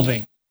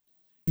evolving.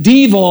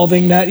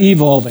 Devolving, not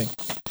evolving.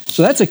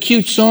 So that's a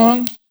cute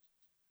song.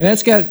 And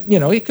that's got,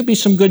 it could be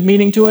some good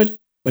meaning to it,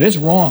 but it's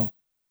wrong.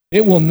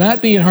 It will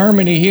not be in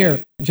harmony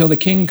here until the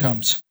king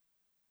comes.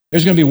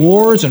 There's going to be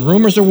wars and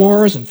rumors of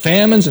wars and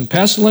famines and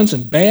pestilence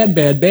and bad.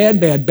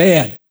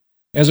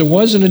 As it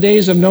was in the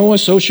days of Noah,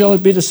 so shall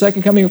it be the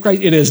second coming of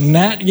Christ. It is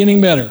not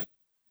getting better.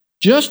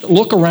 Just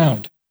look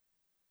around.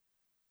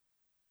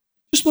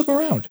 Just look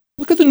around.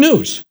 Look at the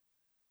news.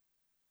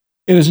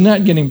 It is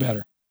not getting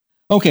better.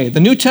 Okay, the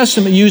New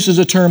Testament uses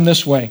a term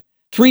this way,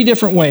 3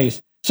 different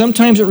ways.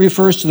 Sometimes it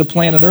refers to the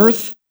planet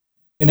Earth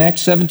in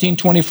Acts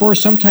 17:24.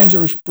 Sometimes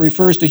it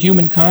refers to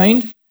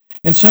humankind.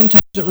 And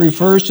sometimes it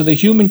refers to the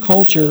human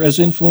culture as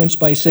influenced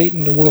by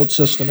Satan, the world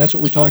system. That's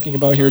what we're talking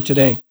about here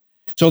today.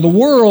 So the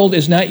world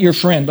is not your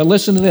friend. But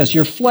listen to this.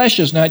 Your flesh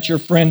is not your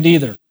friend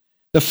either.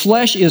 The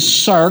flesh is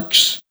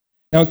sarx.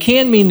 Now, it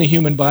can mean the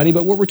human body,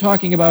 but what we're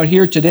talking about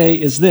here today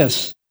is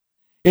this.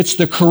 It's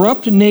the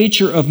corrupt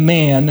nature of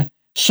man,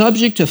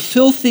 subject to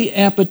filthy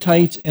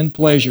appetites and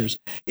pleasures.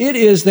 It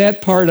is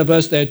that part of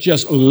us that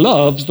just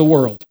loves the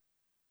world.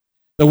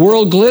 The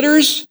world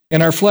glitters,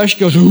 and our flesh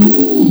goes,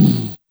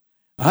 ooh.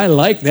 I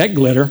like that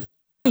glitter.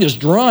 I'm just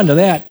drawn to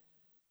that.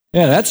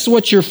 Yeah, that's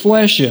what your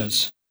flesh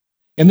is.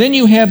 And then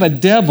you have a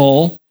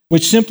devil,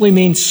 which simply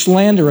means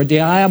slanderer,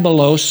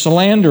 diabolos,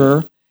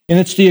 slanderer, and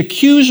it's the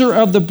accuser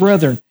of the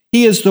brethren.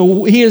 He is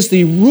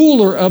the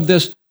ruler of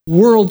this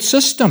world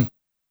system.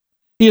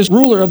 He is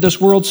ruler of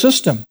this world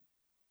system.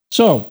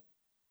 So,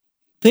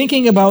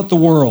 thinking about the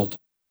world,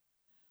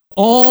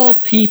 all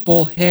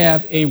people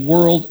have a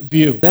world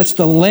view. That's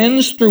the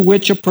lens through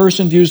which a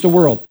person views the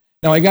world.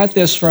 Now, I got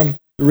this from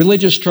the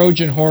Religious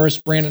Trojan Horse,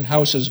 Brandon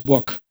House's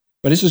book.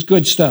 But this is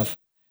good stuff.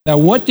 Now,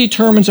 what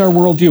determines our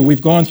worldview?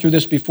 We've gone through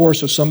this before,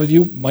 so some of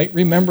you might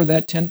remember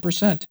that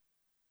 10%.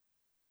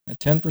 That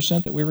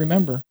 10% that we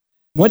remember.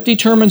 What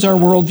determines our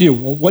worldview?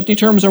 Well, what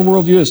determines our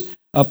worldview is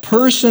a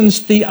person's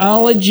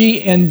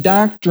theology and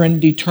doctrine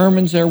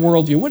determines their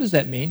worldview. What does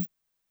that mean?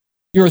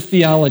 Your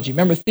theology.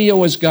 Remember,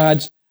 theo is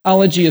God's,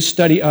 ology is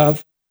study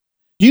of.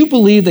 Do you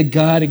believe that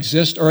God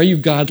exists, or are you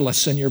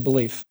godless in your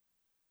belief?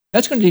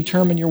 That's going to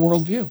determine your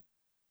worldview.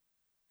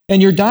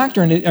 And your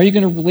doctrine, are you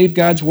going to believe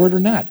God's word or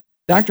not?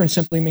 Doctrine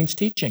simply means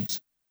teachings.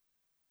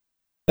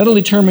 That'll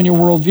determine your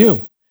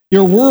worldview.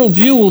 Your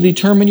worldview will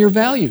determine your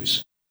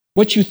values,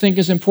 what you think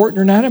is important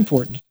or not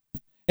important.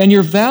 And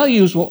your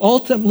values will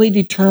ultimately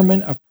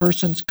determine a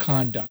person's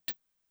conduct.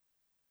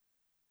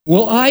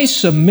 Will I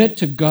submit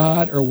to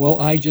God, or will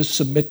I just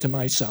submit to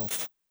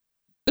myself?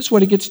 That's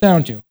what it gets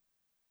down to.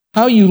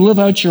 How you live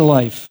out your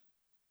life.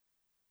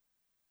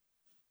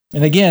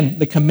 And again,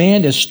 the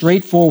command is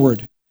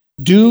straightforward.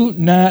 Do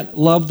not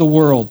love the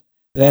world.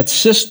 that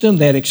system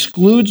that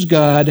excludes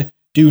God.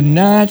 Do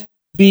not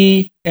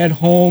be at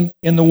home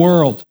in the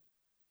world.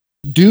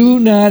 Do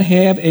not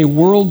have a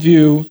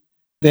worldview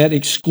that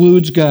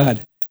excludes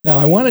God. Now,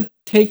 I want to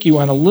take you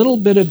on a little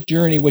bit of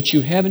journey which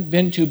you haven't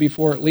been to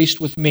before, at least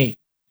with me.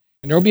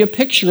 And there will be a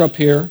picture up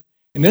here,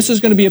 and this is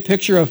going to be a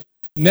picture of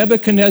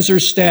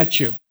Nebuchadnezzar's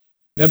statue.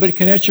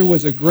 Nebuchadnezzar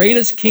was the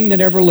greatest king that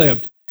ever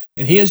lived,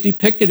 and he is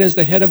depicted as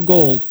the head of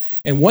gold.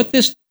 And what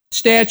this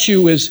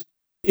statue is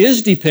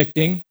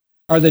depicting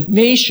are the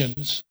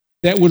nations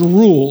that would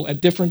rule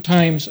at different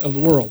times of the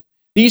world.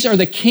 These are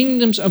the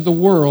kingdoms of the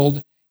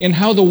world and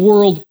how the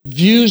world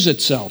views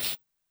itself.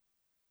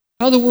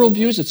 How the world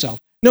views itself.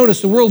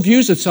 Notice the world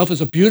views itself as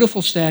a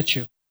beautiful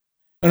statue.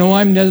 And oh,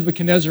 I'm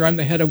Nebuchadnezzar, I'm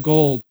the head of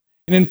gold.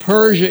 And in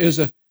Persia is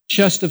a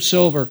chest of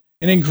silver.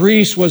 And in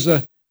Greece was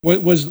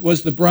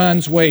the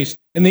bronze waist.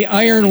 And the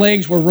iron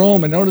legs were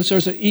Rome. And notice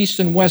there's an east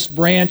and west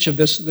branch of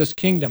this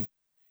kingdom.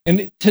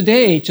 And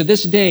today, to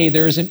this day,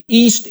 there is an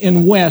east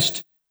and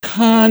west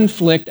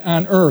conflict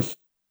on earth.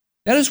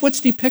 That is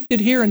what's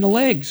depicted here in the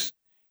legs.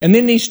 And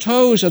then these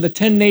toes are the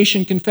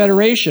 10-nation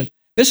confederation.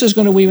 This is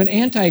going to be an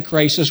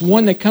antichrist, this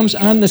one that comes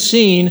on the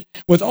scene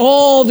with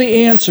all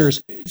the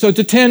answers. So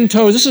the 10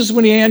 toes, this is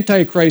when the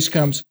antichrist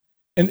comes.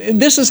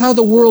 And this is how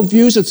the world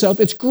views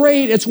itself. It's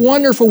great, it's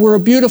wonderful, we're a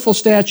beautiful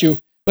statue.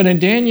 But in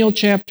Daniel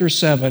chapter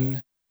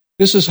 7,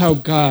 this is how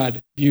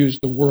God views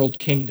the world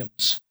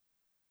kingdoms.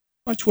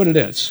 Watch what it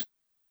is.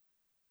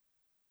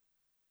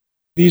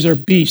 These are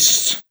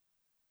beasts.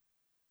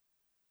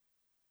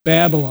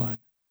 Babylon,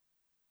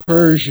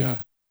 Persia,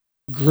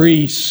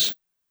 Greece,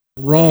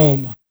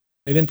 Rome.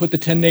 They didn't put the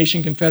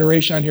 10-nation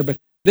confederation on here, but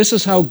this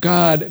is how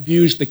God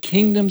views the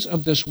kingdoms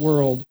of this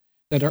world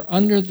that are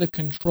under the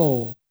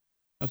control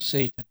of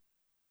Satan.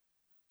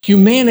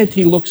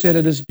 Humanity looks at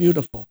it as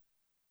beautiful,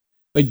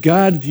 but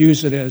God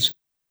views it as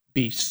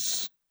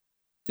beasts.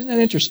 Isn't that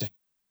interesting?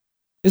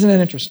 Isn't that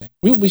interesting?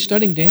 We will be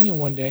studying Daniel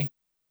one day.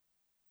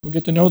 We'll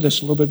get to know this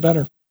a little bit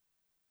better.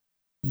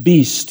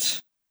 Beasts.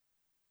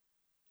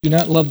 Do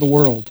not love the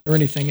world or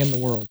anything in the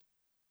world.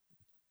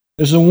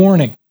 There's a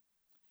warning.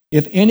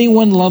 If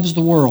anyone loves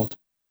the world,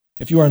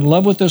 if you are in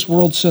love with this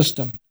world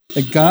system,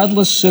 the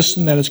godless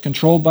system that is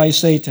controlled by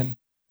Satan,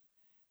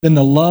 then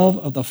the love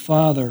of the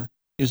Father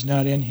is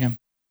not in him.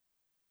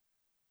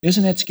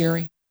 Isn't that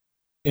scary?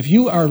 If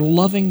you are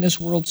loving this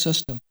world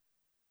system,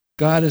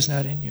 God is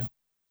not in you.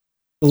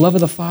 The love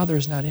of the Father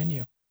is not in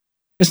you.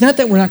 It's not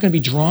that we're not going to be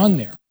drawn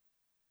there.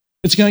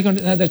 That's not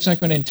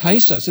going to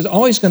entice us. It's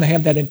always going to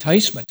have that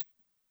enticement.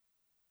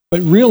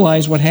 But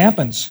realize what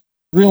happens.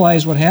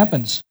 Realize what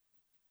happens.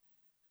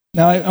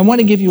 Now, I want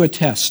to give you a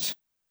test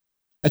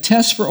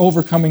for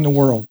overcoming the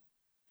world.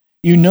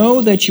 You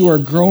know that you are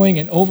growing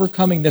and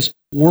overcoming this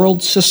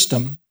world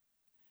system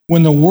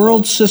when the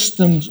world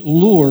system's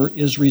lure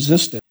is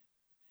resisted.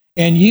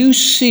 And you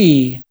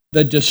see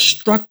the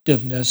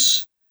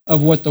destructiveness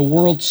of what the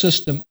world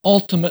system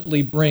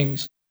ultimately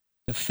brings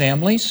to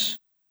families,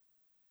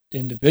 to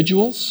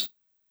individuals,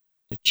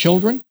 to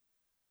children,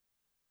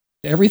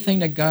 to everything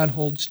that God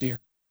holds dear.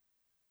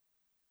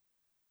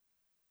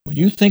 When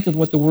you think of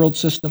what the world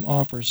system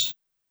offers,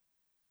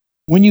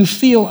 when you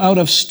feel out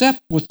of step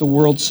with the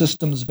world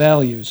system's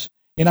values,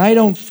 and I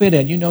don't fit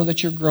in, you know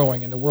that you're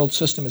growing and the world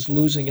system is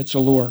losing its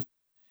allure.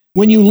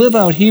 When you live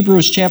out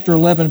Hebrews chapter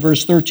 11,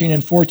 verse 13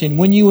 and 14,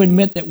 when you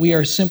admit that we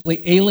are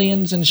simply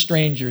aliens and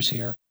strangers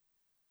here,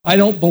 I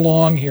don't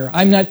belong here,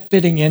 I'm not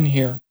fitting in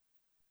here.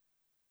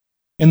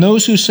 And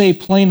those who say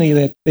plainly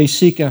that they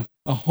seek a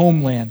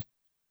homeland,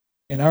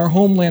 and our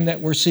homeland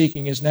that we're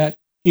seeking is not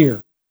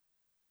here.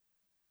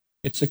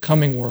 It's the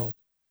coming world.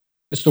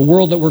 It's the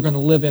world that we're going to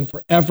live in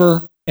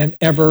forever and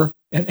ever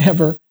and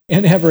ever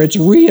and ever. It's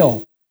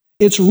real.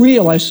 It's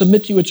real. I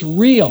submit to you, it's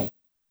real.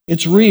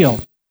 It's real.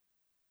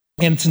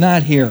 And it's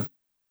not here.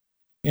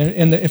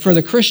 And for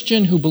the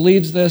Christian who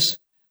believes this,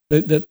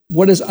 that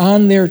what is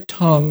on their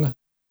tongue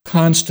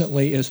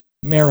constantly is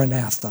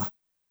Maranatha.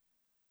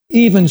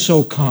 Even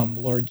so come,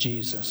 Lord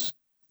Jesus.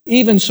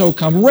 Even so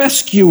come.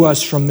 Rescue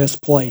us from this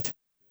plight.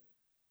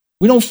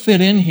 We don't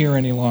fit in here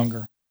any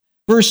longer.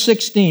 Verse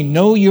 16,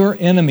 know your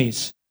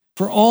enemies.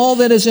 For all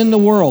that is in the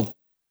world,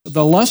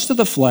 the lust of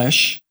the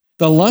flesh,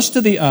 the lust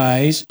of the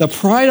eyes, the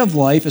pride of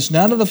life is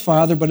not of the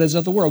Father, but is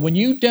of the world. When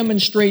you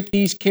demonstrate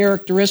these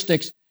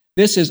characteristics,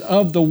 this is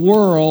of the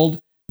world,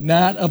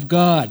 not of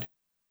God.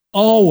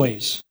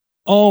 Always,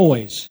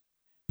 always.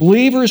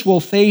 Believers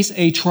will face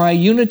a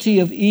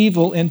triunity of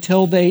evil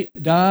until they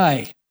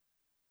die.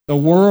 The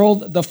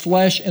world, the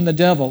flesh, and the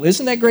devil.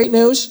 Isn't that great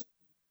news?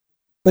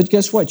 But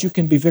guess what? You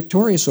can be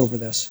victorious over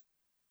this.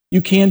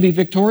 You can be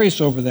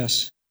victorious over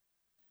this.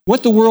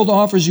 What the world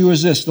offers you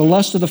is this, the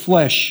lust of the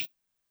flesh.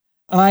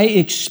 I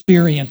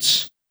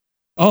experience.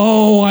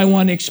 Oh, I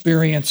want to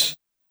experience.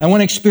 I want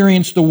to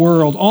experience the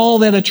world. All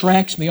that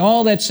attracts me,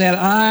 all that's sad,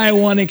 I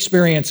want to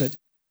experience it.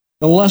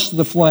 The lust of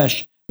the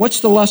flesh.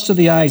 What's the lust of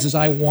the eyes is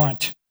I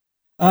want.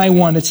 I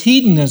want. It's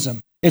hedonism.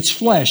 It's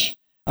flesh.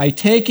 I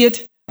take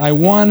it. I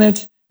want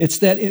it.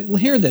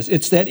 Hear this,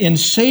 it's that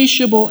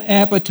insatiable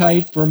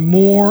appetite for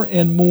more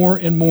and more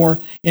and more,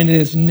 and it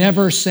is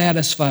never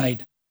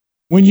satisfied.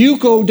 When you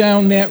go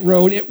down that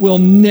road, it will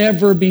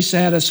never be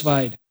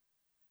satisfied.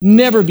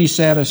 Never be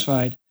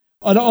satisfied.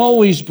 It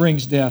always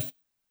brings death.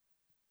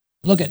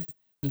 Look at,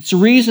 it's the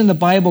reason the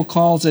Bible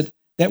calls it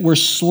that we're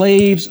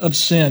slaves of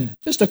sin.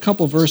 Just a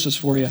couple verses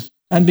for you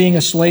on being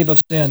a slave of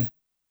sin.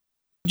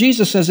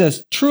 Jesus says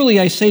this, truly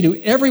I say to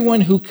you,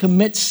 everyone who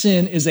commits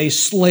sin is a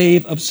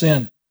slave of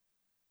sin.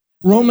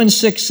 Romans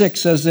 6:6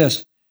 says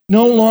this,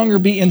 no longer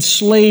be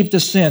enslaved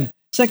to sin.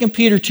 2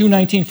 Peter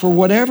 2:19, for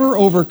whatever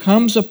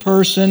overcomes a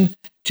person,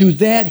 to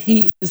that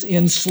he is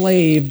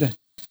enslaved.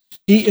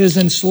 He is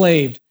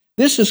enslaved.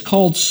 This is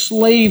called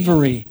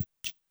slavery.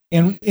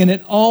 And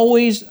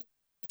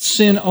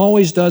sin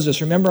always does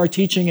this. Remember our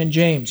teaching in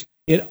James.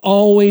 It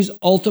always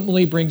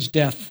ultimately brings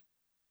death.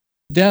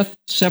 Death,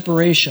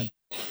 separation.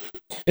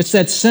 It's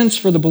that sense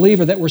for the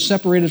believer that we're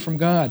separated from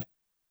God.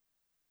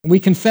 And we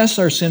confess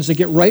our sins to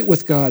get right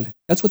with God.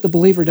 That's what the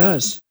believer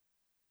does.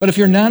 But if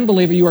you're a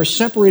non-believer, you are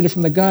separated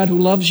from the God who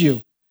loves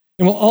you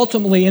and will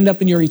ultimately end up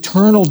in your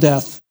eternal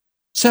death,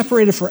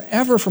 separated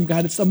forever from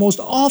God. It's the most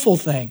awful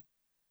thing.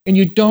 And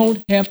you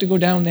don't have to go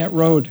down that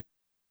road.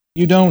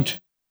 You don't.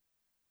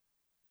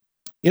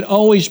 It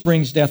always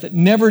brings death. It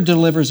never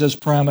delivers as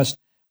promised.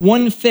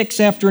 One fix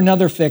after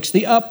another fix.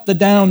 The up, the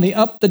down, the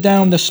up, the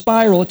down, the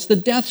spiral. It's the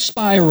death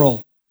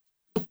spiral.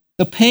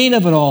 The pain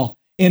of it all.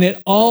 And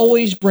it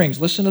always brings,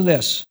 listen to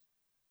this,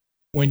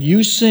 when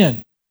you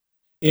sin,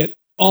 it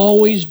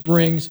always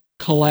brings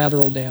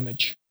collateral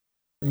damage.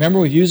 Remember,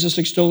 we've used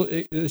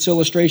this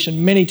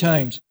illustration many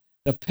times.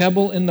 The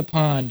pebble in the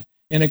pond,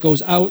 and it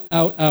goes out,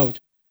 out, out.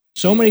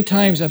 So many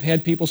times I've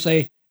had people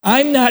say,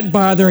 I'm not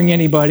bothering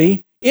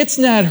anybody. It's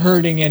not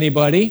hurting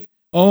anybody.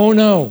 Oh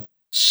no,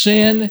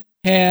 sin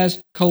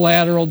has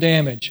collateral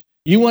damage.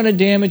 You want to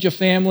damage a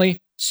family?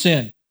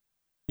 Sin.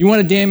 You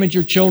want to damage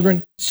your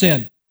children?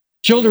 Sin.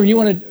 Children, you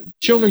want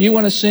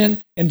to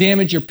sin and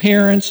damage your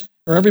parents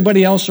or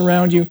everybody else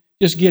around you?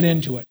 Just get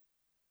into it.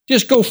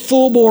 Just go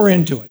full bore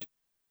into it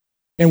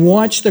and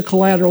watch the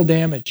collateral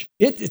damage.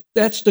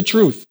 That's the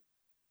truth.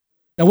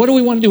 Now, what do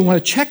we want to do? We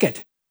want to check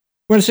it.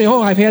 We want to say,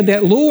 oh, I've had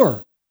that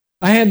lure.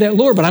 I had that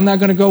lure, but I'm not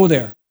going to go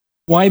there.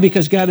 Why?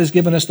 Because God has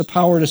given us the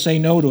power to say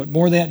no to it.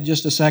 More of that in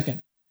just a second.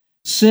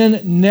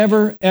 Sin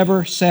never,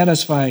 ever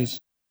satisfies.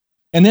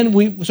 And then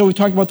we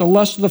talked about the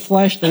lust of the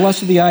flesh, the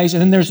lust of the eyes,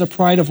 and then there's the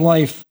pride of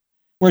life,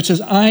 where it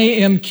says, I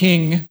am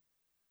king.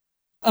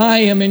 I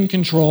am in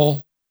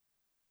control.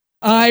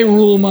 I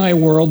rule my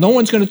world. No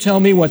one's going to tell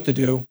me what to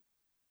do.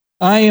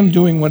 I am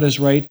doing what is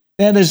right.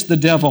 That is the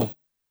devil.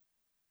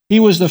 He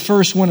was the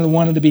first one that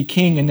wanted to be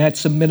king and not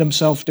submit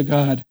himself to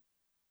God.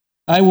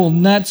 I will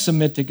not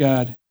submit to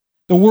God.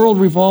 The world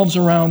revolves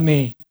around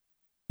me,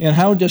 and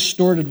how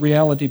distorted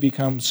reality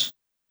becomes.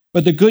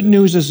 But the good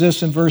news is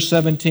this in verse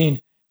 17.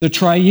 The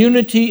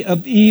triunity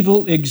of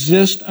evil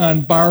exists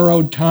on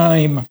borrowed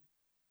time.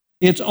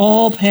 It's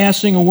all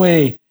passing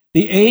away.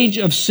 The age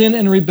of sin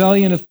and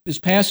rebellion is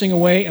passing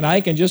away, and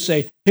I can just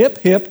say, hip,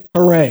 hip,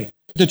 hooray.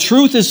 The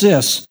truth is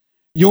this.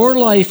 Your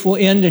life will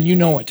end, and you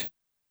know it.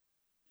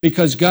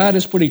 Because God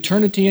has put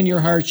eternity in your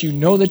hearts. You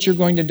know that you're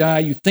going to die.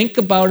 You think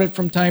about it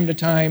from time to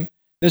time.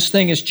 This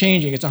thing is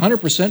changing. It's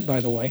 100%, by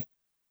the way.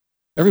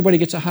 Everybody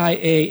gets a high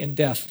A in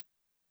death.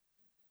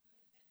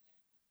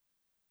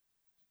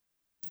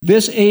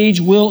 This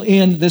age will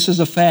end. This is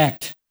a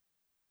fact.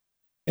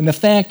 And the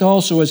fact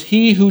also is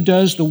he who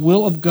does the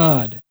will of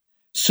God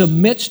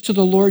submits to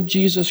the Lord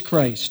Jesus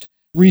Christ,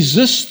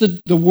 resists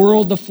the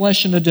world, the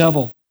flesh, and the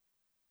devil,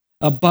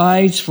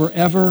 abides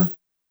forever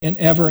and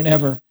ever and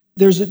ever.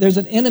 There's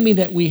an enemy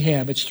that we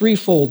have. It's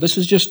threefold. This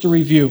is just a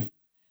review.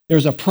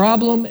 There's a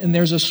problem and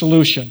there's a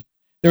solution.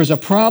 There's a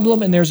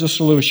problem and there's a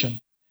solution.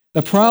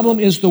 The problem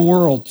is the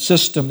world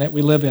system that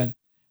we live in.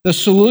 The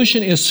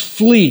solution is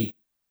flee.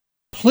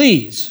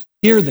 Please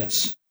hear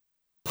this.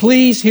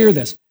 Please hear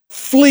this.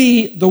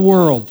 Flee the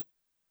world.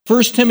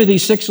 1 Timothy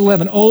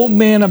 6:11, O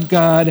man of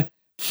God,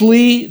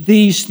 flee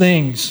these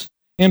things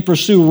and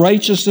pursue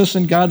righteousness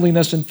and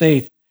godliness and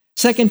faith.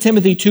 2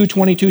 Timothy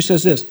 2:22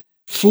 says this,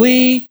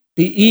 flee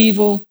the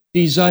evil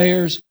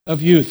desires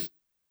of youth.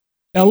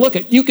 Now look,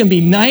 you can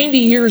be 90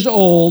 years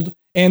old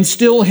and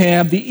still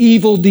have the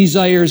evil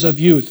desires of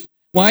youth.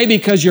 Why?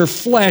 Because your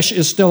flesh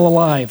is still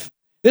alive.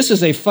 This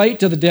is a fight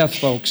to the death,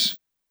 folks.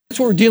 That's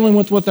what we're dealing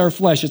with our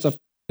flesh. This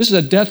is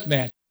a death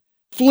match.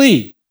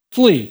 Flee.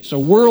 So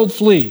world,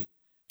 flee.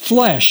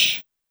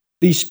 Flesh,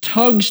 these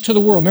tugs to the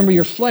world. Remember,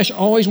 your flesh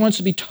always wants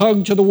to be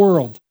tugged to the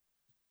world.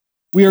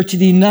 We are to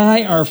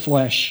deny our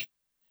flesh.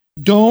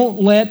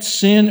 Don't let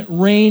sin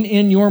reign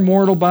in your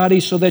mortal body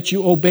so that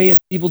you obey its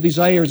evil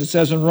desires, it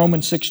says in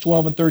Romans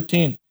 6:12 and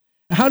 13.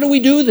 How do we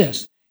do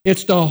this?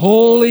 It's the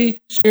Holy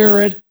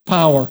Spirit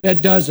power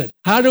that does it.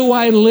 How do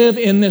I live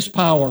in this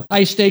power?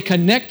 I stay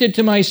connected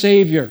to my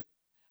Savior.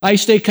 I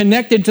stay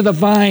connected to the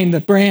vine, the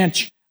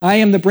branch. I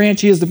am the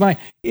branch, he is the vine.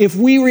 If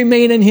we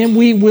remain in him,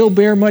 we will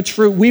bear much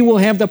fruit. We will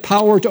have the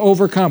power to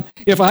overcome.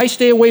 If I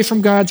stay away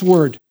from God's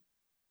word,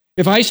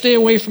 If I stay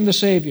away from the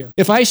Savior,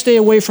 if I stay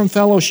away from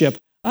fellowship,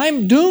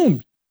 I'm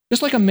doomed.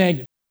 Just like a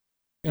magnet.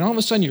 And all of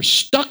a sudden you're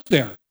stuck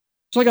there.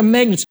 It's like a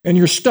magnet and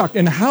you're stuck.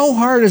 And how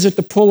hard is it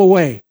to pull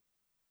away?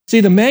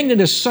 See, the magnet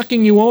is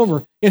sucking you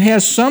over. It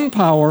has some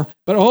power,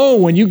 but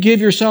when you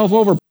give yourself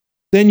over,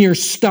 then you're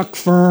stuck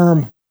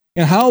firm.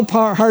 And how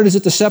hard is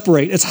it to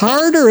separate? It's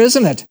harder,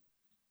 isn't it?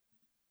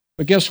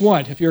 But guess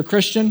what? If you're a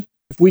Christian,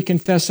 if we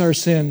confess our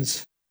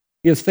sins,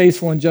 He is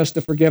faithful and just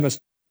to forgive us.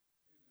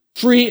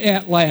 Free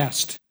at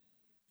last.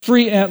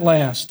 Free at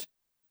last.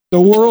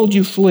 The world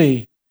you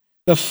flee.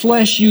 The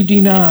flesh you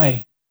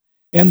deny.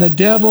 And the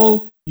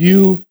devil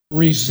you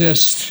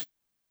resist.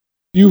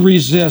 You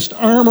resist.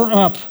 Armor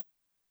up.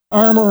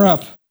 Armor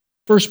up.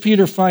 1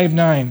 Peter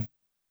 5:9.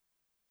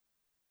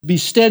 Be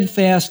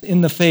steadfast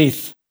in the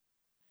faith.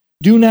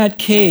 Do not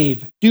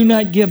cave. Do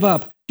not give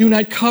up. Do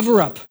not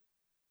cover up.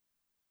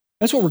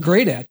 That's what we're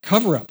great at.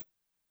 Cover up.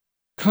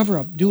 Cover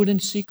up. Do it in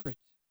secret.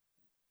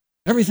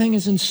 Everything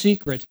is in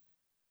secret.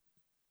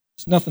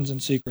 Nothing's in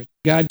secret.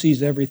 God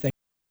sees everything.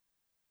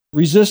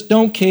 Resist.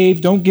 Don't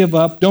cave. Don't give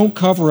up. Don't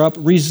cover up.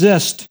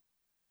 Resist.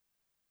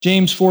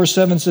 James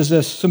 4:7 says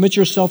this, submit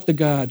yourself to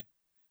God.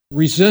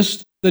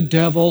 Resist the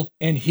devil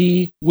and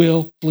he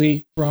will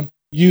flee from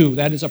you.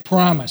 That is a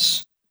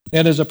promise.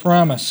 That is a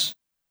promise.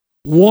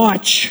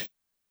 Watch.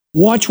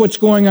 Watch what's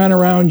going on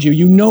around you.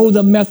 You know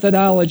the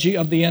methodology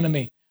of the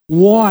enemy.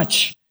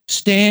 Watch.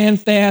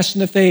 Stand fast in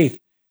the faith.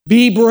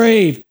 Be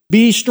brave.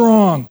 Be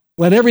strong.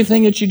 Let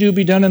everything that you do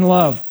be done in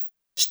love.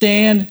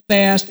 Stand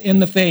fast in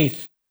the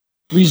faith.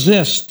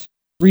 Resist.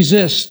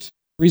 Resist.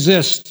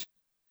 Resist.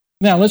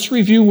 Now, let's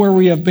review where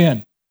we have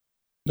been.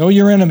 Know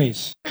your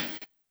enemies.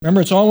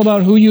 Remember, it's all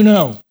about who you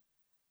know.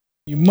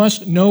 You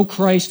must know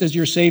Christ as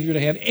your Savior to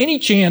have any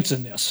chance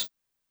in this.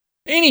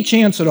 Any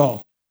chance at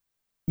all.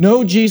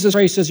 Know Jesus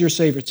Christ as your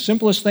Savior. It's the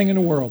simplest thing in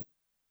the world.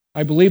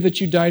 I believe that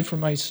you died for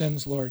my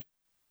sins, Lord.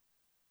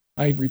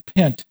 I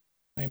repent.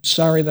 I am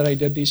sorry that I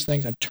did these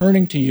things. I'm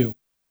turning to you.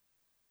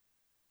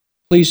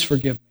 Please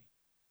forgive me.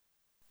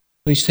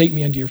 Please take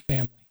me into your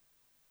family.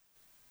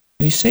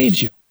 And He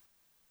saves you.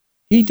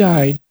 He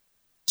died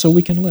so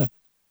we can live.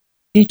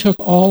 He took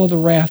all of the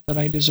wrath that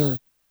I deserve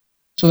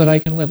so that I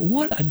can live.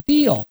 What a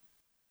deal.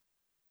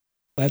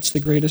 That's the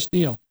greatest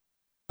deal.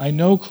 I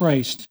know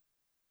Christ.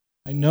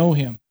 I know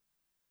Him.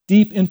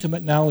 Deep,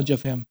 intimate knowledge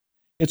of Him.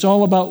 It's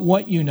all about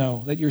what you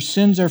know, that your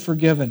sins are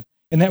forgiven,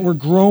 and that we're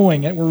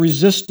growing, and we're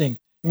resisting,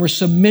 and we're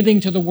submitting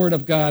to the Word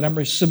of God, and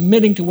we're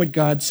submitting to what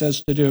God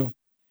says to do.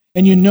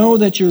 And you know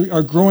that you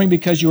are growing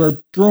because you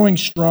are growing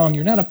strong.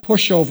 You're not a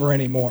pushover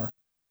anymore.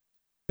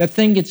 That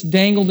thing gets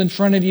dangled in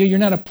front of you, you're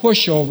not a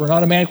pushover and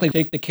automatically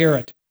take the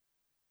carrot.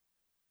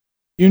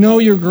 You know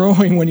you're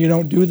growing when you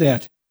don't do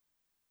that.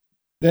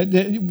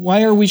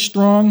 Why are we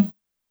strong?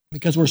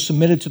 Because we're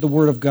submitted to the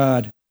Word of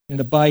God, and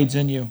it abides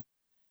in you.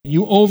 And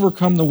you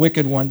overcome the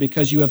wicked one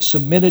because you have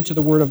submitted to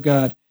the Word of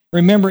God.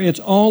 Remember, it's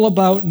all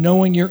about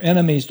knowing your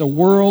enemies. The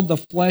world, the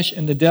flesh,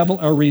 and the devil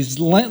are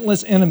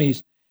relentless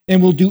enemies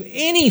and will do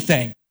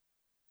anything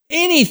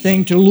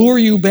to lure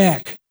you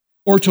back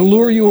or to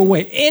lure you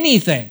away.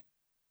 Anything.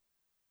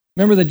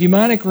 Remember, the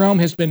demonic realm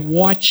has been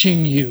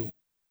watching you.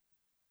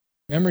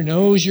 Remember,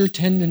 knows your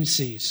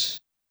tendencies,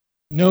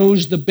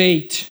 knows the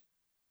bait,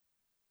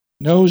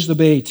 knows the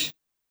bait.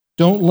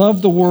 Don't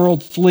love the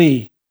world,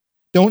 flee.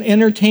 Don't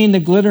entertain the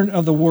glitter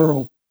of the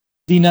world,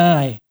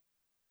 deny.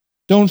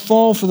 Don't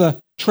fall for the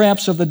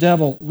traps of the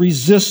devil,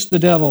 resist the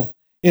devil.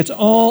 It's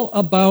all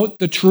about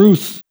the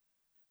truth.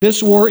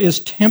 This war is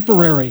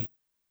temporary.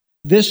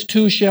 This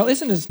too shall,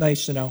 isn't it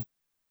nice to know?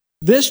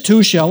 This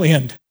too shall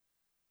end.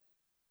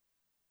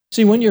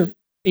 See, when you're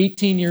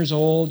 18 years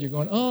old, you're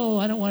going,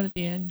 I don't want it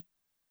to end.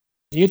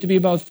 You get to be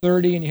about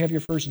 30 and you have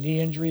your first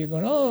knee injury, you're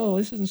going,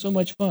 this isn't so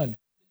much fun.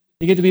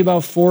 You get to be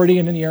about 40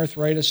 and then the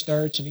arthritis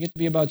starts, and you get to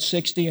be about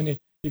 60 and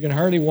you can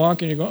hardly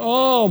walk and you're going,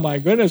 oh my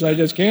goodness, I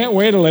just can't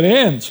wait till it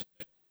ends.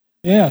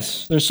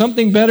 Yes, there's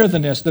something better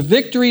than this. The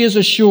victory is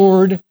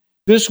assured.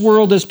 This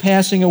world is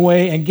passing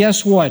away, and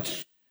guess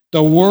what?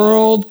 The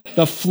world,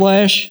 the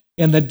flesh,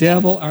 and the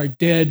devil are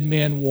dead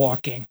men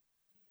walking.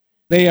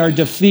 They are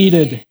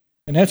defeated.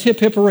 And that's hip,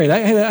 hip, hooray. I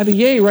have a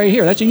yay right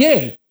here. That's a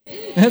yay.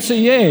 That's a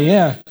yay,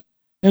 yeah.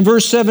 In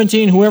verse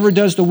 17, whoever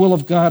does the will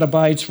of God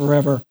abides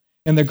forever.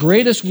 And the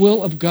greatest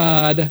will of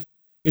God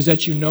is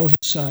that you know His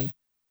Son.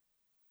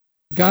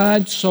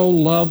 God so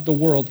loved the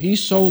world. He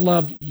so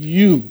loved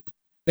you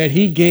that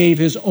He gave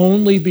His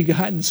only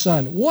begotten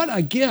Son. What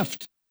a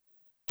gift!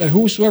 That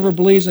whosoever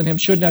believes in Him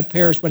should not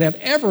perish, but have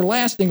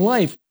everlasting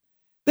life.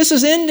 This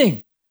is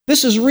ending.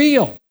 This is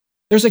real.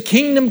 There's a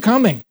kingdom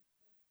coming.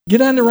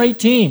 Get on the right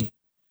team.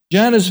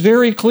 John is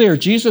very clear.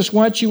 Jesus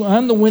wants you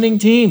on the winning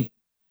team.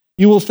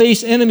 You will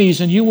face enemies,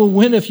 and you will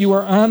win if you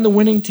are on the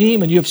winning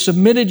team, and you have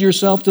submitted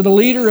yourself to the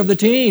leader of the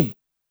team.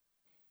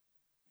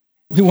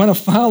 We want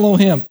to follow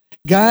Him.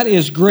 God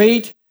is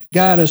great.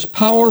 God is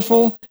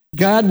powerful.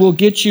 God will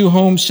get you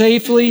home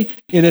safely.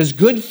 It is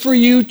good for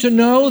you to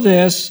know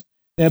this,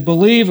 that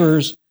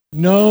believers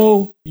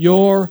know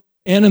your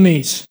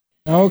enemies.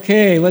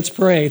 Okay, let's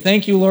pray.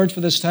 Thank you, Lord,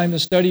 for this time to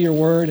study your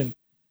word. And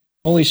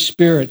Holy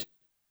Spirit,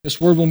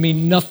 this word will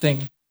mean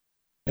nothing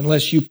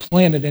unless you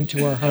plant it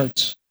into our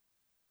hearts.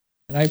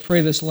 And I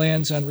pray this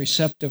lands on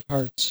receptive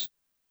hearts.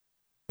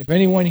 If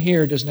anyone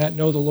here does not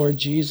know the Lord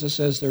Jesus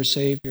as their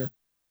Savior,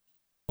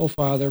 oh,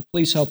 Father,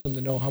 please help them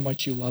to know how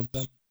much you love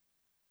them,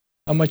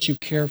 how much you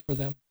care for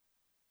them,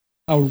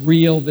 how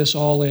real this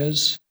all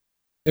is.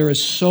 There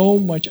is so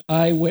much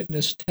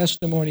eyewitness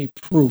testimony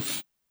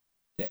proof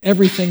to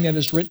everything that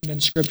is written in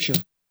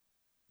Scripture.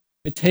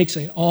 It takes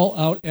an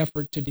all-out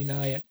effort to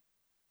deny it.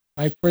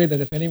 I pray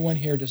that if anyone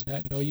here does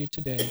not know you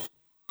today,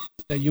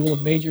 that you will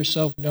have made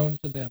yourself known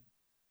to them,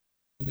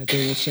 and that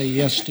they will say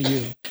yes to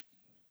you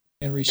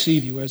and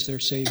receive you as their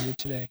Savior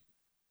today.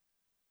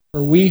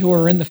 For we who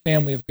are in the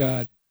family of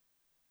God,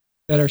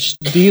 that are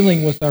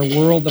dealing with our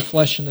world, the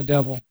flesh, and the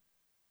devil,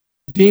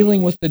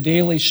 dealing with the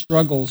daily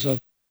struggles of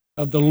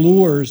the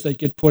lures that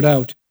get put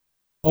out,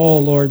 oh,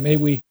 Lord, may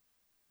we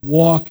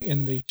walk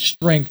in the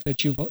strength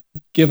that you've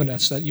given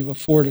us, that you've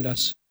afforded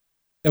us,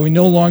 that we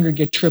no longer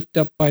get tripped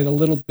up by the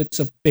little bits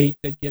of bait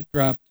that get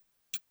dropped,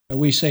 that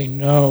we say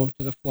no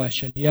to the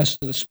flesh and yes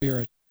to the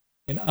Spirit.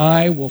 And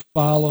I will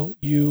follow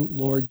you,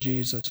 Lord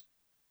Jesus.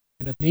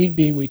 And if need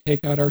be, we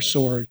take out our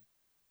sword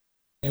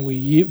and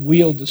we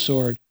wield the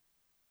sword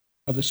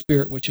of the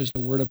Spirit, which is the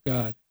Word of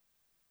God.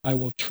 I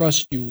will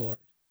trust you, Lord,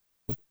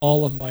 with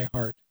all of my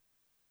heart.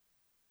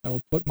 I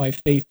will put my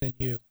faith in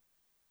you.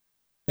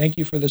 Thank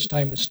you for this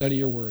time to study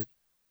your word.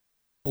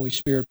 Holy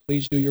Spirit,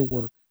 please do your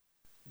work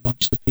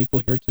amongst the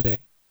people here today.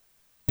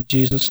 In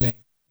Jesus' name,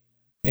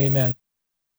 amen.